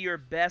will be your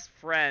best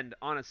friend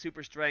on a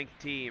super strength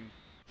team.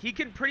 He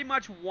can pretty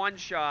much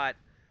one-shot,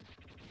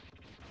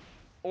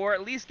 or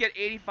at least get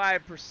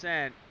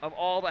 85% of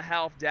all the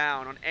health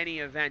down on any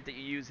event that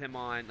you use him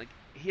on. Like,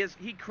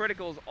 he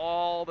criticals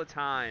all the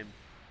time.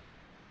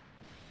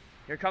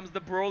 Here comes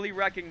the Broly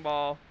Wrecking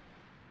Ball.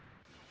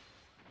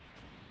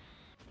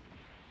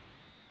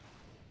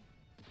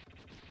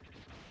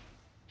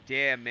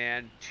 Damn,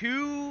 man.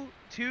 Two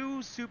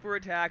super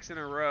attacks in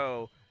a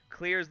row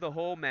clears the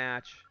whole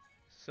match.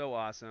 So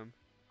awesome.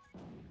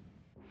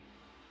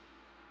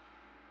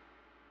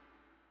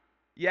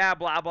 Yeah,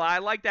 blah blah. I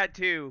like that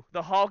too.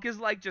 The Hulk is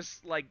like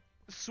just like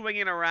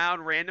swinging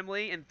around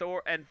randomly, and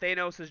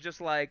Thanos is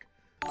just like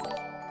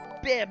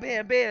bam,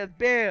 bam, bam,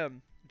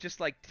 bam, just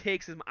like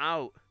takes him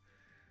out.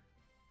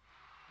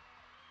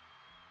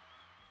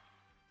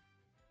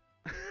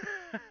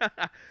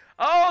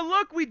 Oh,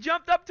 look, we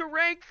jumped up to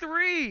rank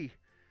 3.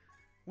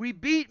 We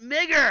beat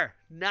Migger.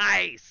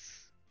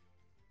 Nice.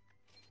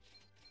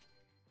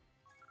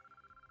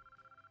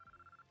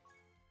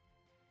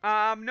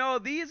 No,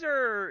 these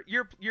are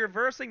you're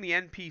versing the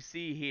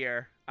NPC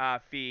here,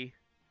 Fee.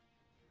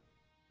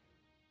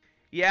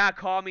 Yeah,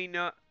 call me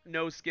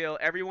no skill.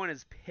 Everyone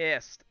is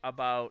pissed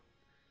about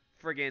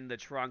friggin' the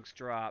Trunks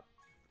drop.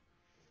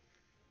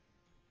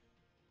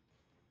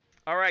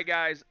 All right,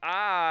 guys,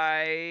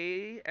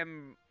 I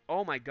am.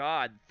 Oh my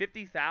God,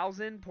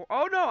 50,000.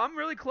 Oh no, I'm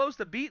really close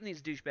to beating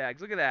these douchebags.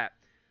 Look at that.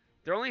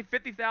 They're only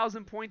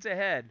 50,000 points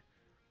ahead.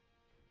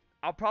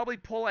 I'll probably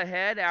pull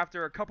ahead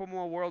after a couple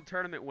more World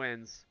Tournament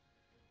wins.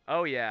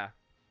 Oh yeah.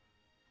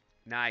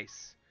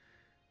 Nice.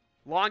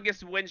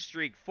 Longest win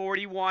streak,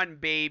 41,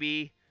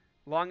 baby.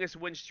 Longest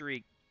win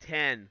streak,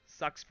 10.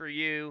 Sucks for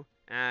you,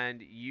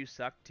 and you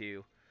suck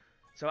too.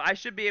 So I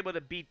should be able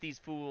to beat these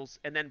fools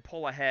and then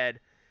pull ahead.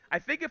 I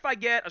think if I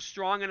get a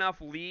strong enough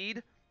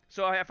lead,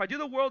 so if I do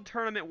the World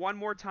Tournament one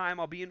more time,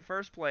 I'll be in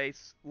first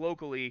place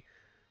locally.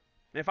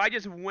 And if I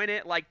just win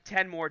it like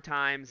 10 more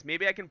times,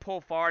 maybe I can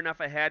pull far enough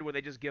ahead where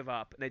they just give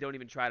up and they don't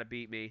even try to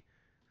beat me.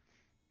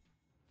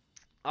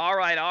 All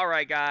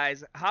right,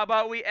 guys. How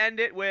about we end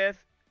it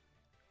with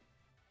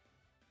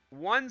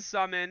one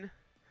summon.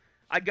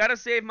 I gotta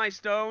save my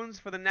stones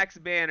for the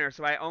next banner,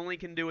 so I only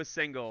can do a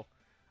single.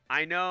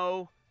 I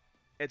know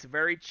it's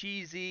very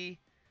cheesy,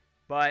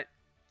 but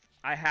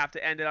I have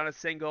to end it on a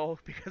single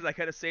because I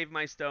gotta save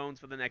my stones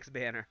for the next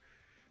banner.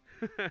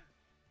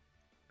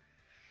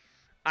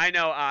 I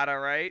know, Ada,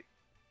 right?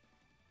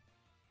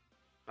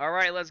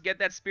 Alright, let's get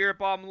that Spirit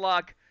Bomb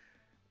luck.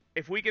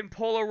 If we can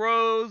pull a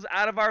Rose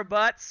out of our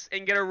butts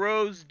and get a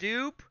Rose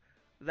dupe,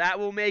 that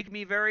will make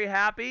me very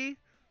happy.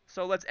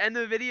 So let's end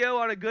the video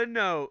on a good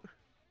note.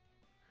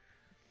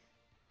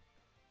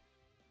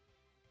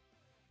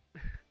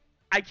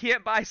 I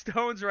can't buy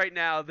stones right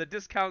now. The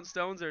discount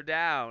stones are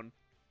down.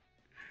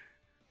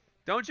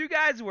 Don't you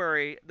guys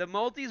worry. The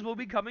multis will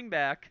be coming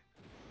back.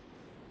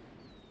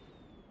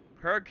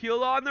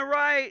 Hercule on the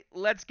right.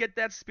 Let's get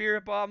that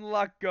Spirit Bomb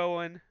luck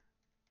going.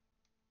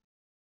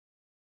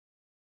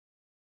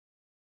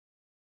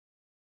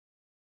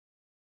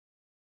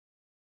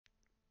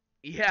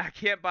 Yeah, I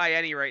can't buy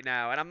any right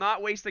now. And I'm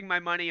not wasting my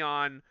money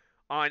on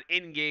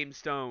in-game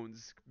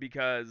stones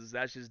because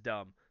that's just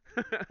dumb.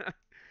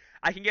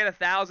 I can get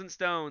 1,000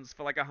 stones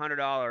for like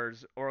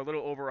 $100 or a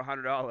little over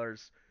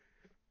 $100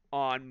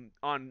 on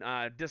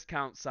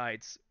discount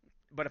sites.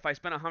 But if I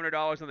spend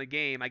 $100 on the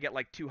game, I get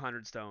like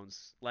 200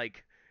 stones.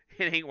 Like,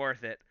 it ain't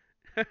worth it.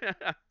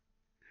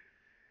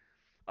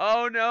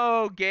 Oh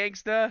no,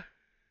 gangsta.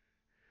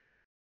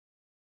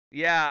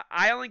 Yeah,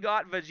 I only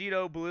got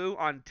Vegito Blue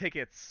on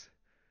tickets.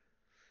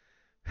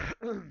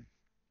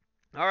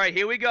 Alright,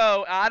 here we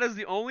go. Ada's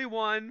the only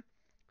one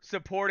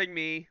supporting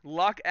me.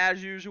 Luck,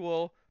 as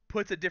usual,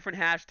 puts a different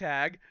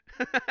hashtag.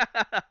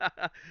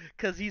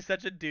 Because he's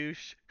such a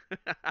douche.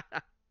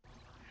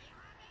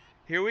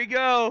 Here we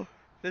go.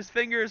 This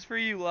finger is for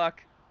you,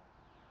 Luck.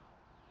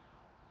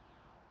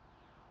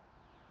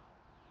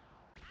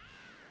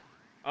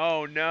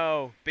 Oh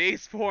no.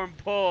 Base form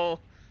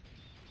pull.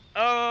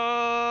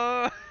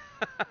 Oh.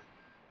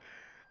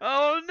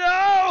 Oh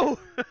no.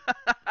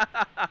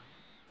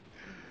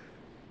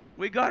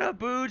 We got a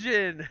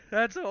Boojin.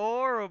 That's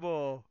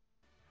horrible.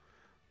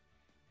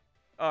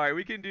 All right,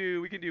 we can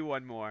do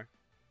one more.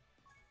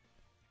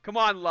 Come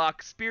on,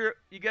 Luck. Spirit,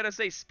 you got to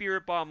say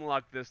Spirit Bomb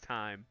Luck this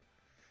time.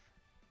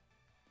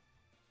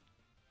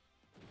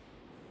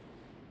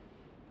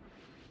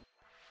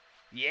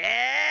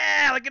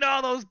 Yeah, look at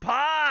all those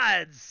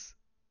pods.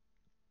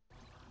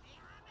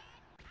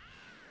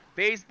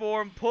 Base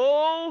form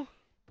pull.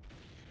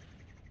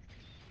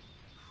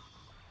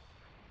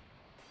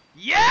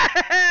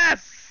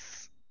 Yes!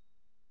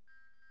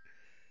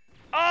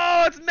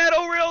 Oh, it's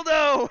Metal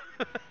Rildo!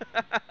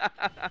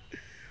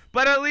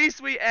 But at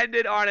least we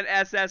ended on an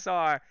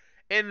SSR.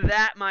 And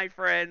that, my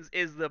friends,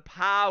 is the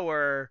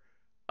power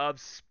of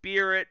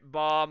Spirit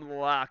Bomb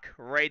luck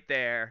right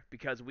there.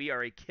 Because we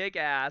are a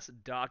kick-ass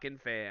Dokkan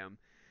fam.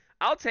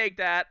 I'll take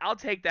that. I'll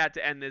take that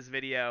to end this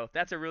video.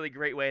 That's a really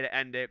great way to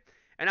end it.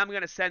 And I'm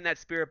going to send that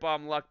Spirit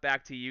Bomb luck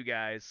back to you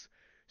guys.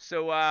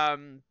 So,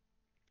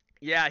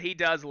 Yeah, he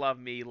does love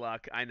me,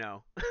 Luck. I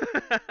know.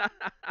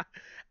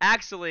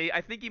 Actually, I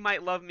think he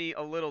might love me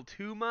a little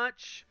too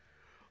much.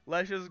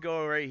 Let's just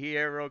go right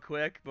here real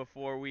quick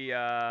before we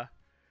go.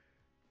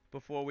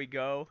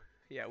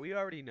 Yeah, we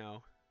already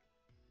know.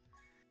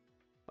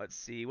 Let's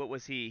see. What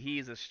was he?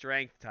 He's a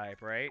strength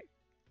type, right?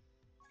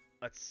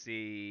 Let's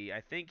see.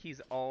 I think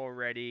he's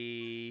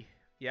already.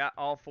 Yeah,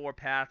 all four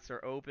paths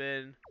are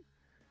open.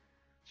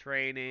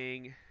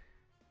 Training.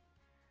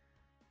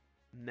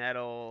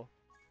 Metal.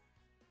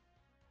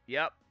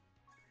 Yep.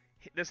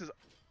 This is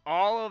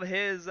all of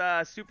his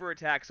super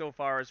attack so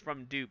far is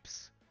from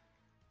dupes.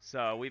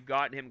 So we've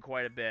gotten him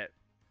quite a bit.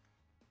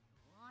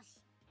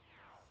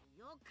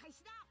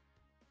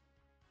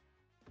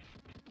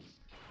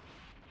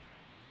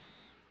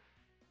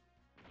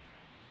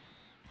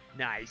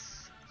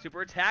 Nice.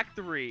 Super attack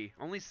 3.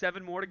 Only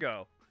 7 more to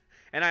go.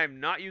 And I am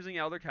not using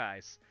Elder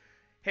Kai's.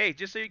 Hey,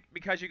 just so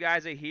because you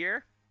guys are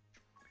here,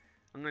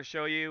 I'm going to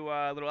show you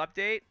a little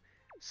update.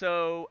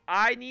 So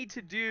I need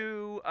to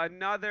do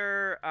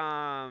another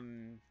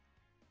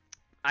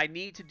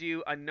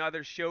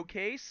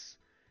showcase.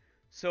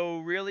 So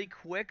really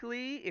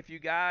quickly, if you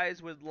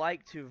guys would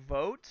like to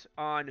vote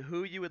on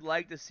who you would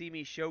like to see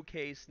me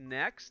showcase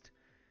next.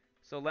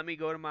 So let me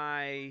go to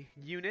my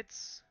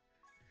units.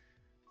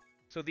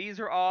 So these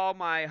are all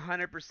my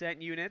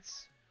 100%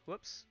 units.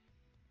 Whoops.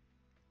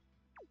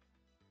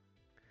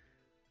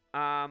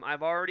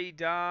 I've already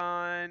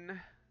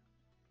done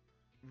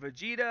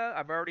Vegeta.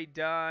 I've already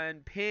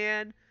done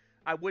Pan.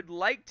 I would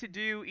like to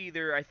do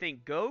either, I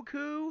think,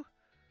 Goku,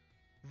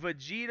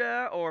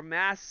 Vegeta, or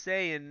Mass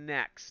Saiyan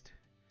next.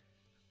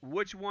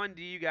 Which one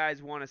do you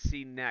guys want to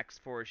see next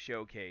for a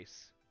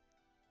showcase?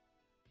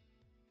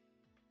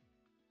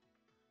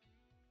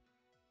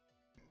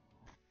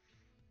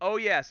 Oh,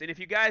 yes, and if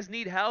you guys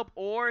need help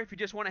or if you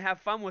just want to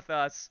have fun with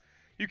us,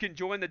 you can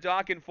join the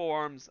Dokkan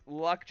forums.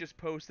 Luck just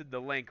posted the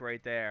link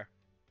right there.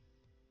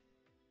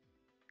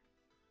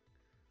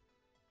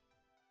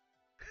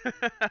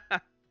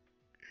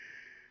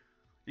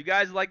 You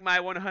guys like my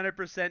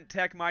 100%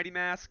 Tech Mighty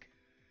Mask?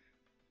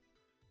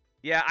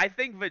 Yeah, I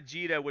think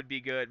Vegeta would be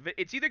good.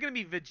 It's either going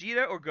to be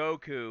Vegeta or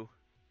Goku.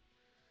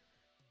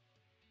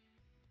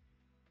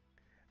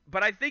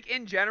 But I think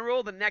in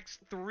general, the next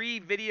 3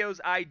 videos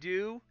I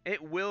do,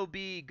 it will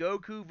be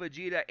Goku,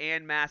 Vegeta,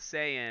 and Mass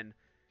Saiyan.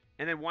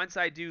 And then once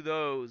I do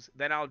those,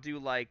 then I'll do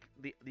like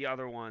the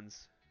other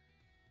ones.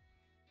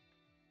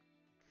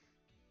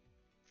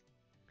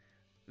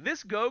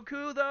 This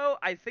Goku though,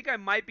 I think I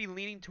might be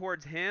leaning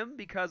towards him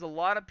because a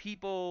lot of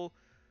people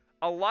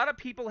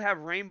have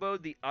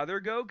rainbowed the other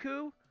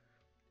Goku,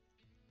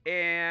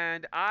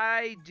 and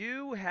I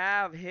do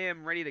have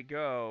him ready to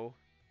go.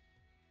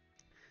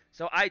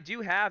 So I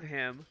do have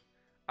him.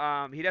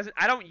 He doesn't.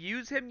 I don't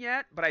use him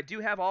yet, but I do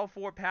have all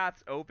 4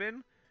 paths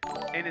open,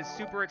 and his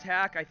super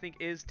attack I think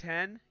is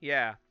 10.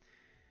 Yeah.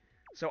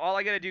 So all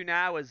I gotta do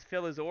now is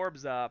fill his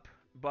orbs up.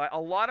 But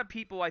a lot of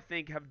people I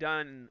think have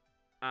done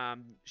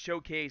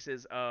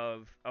showcases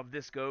of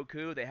this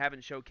Goku. They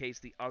haven't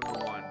showcased the other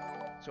one,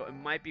 so it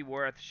might be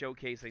worth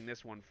showcasing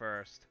this one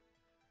first.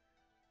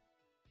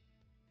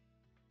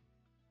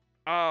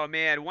 Oh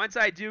man, once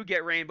I do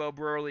get Rainbow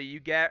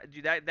Broly,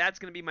 that's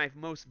gonna be my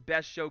most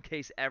best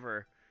showcase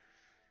ever.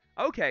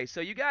 Okay,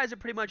 so you guys are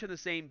pretty much on the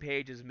same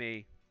page as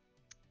me.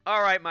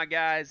 All right, my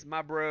guys,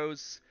 my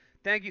bros.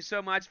 Thank you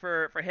so much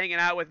for hanging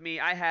out with me.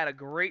 I had a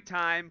great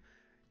time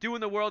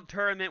doing the World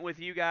Tournament with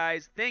you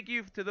guys. Thank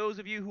you to those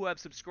of you who have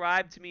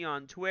subscribed to me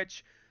on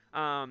Twitch.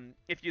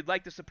 If you'd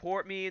like to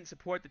support me and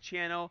support the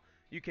channel,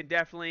 you can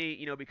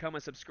definitely, become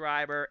a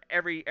subscriber.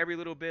 Every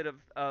little bit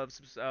of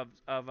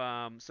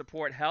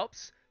support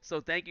helps.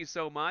 So thank you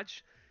so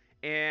much.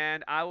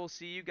 And I will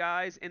see you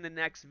guys in the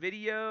next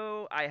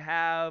video. I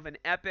have an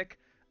epic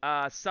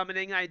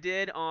summoning I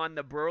did on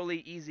the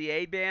Broly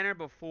EZA banner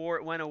before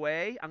it went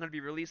away. I'm going to be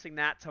releasing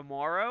that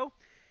tomorrow.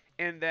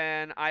 And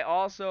then I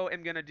also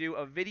am going to do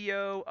a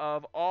video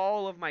of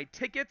all of my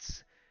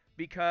tickets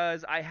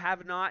because I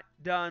have not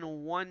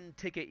done one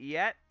ticket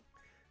yet.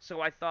 So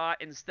I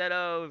thought instead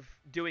of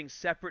doing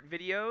separate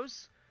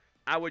videos,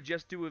 I would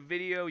just do a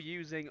video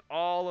using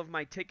all of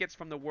my tickets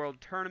from the World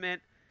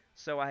Tournament.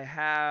 So I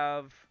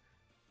have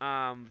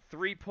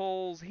 3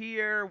 pulls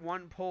here,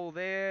 1 pull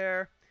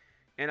there,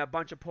 and a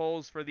bunch of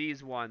pulls for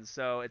these ones.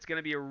 So it's going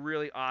to be a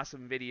really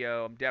awesome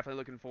video. I'm definitely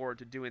looking forward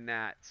to doing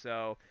that.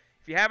 So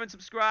if you haven't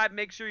subscribed,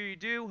 make sure you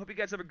do. Hope you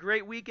guys have a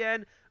great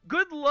weekend.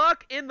 Good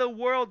luck in the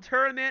World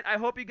Tournament. I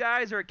hope you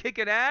guys are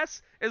kicking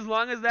ass, as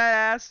long as that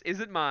ass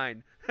isn't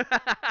mine.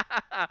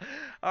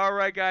 All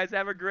right, guys,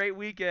 have a great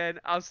weekend.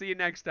 I'll see you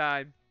next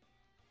time.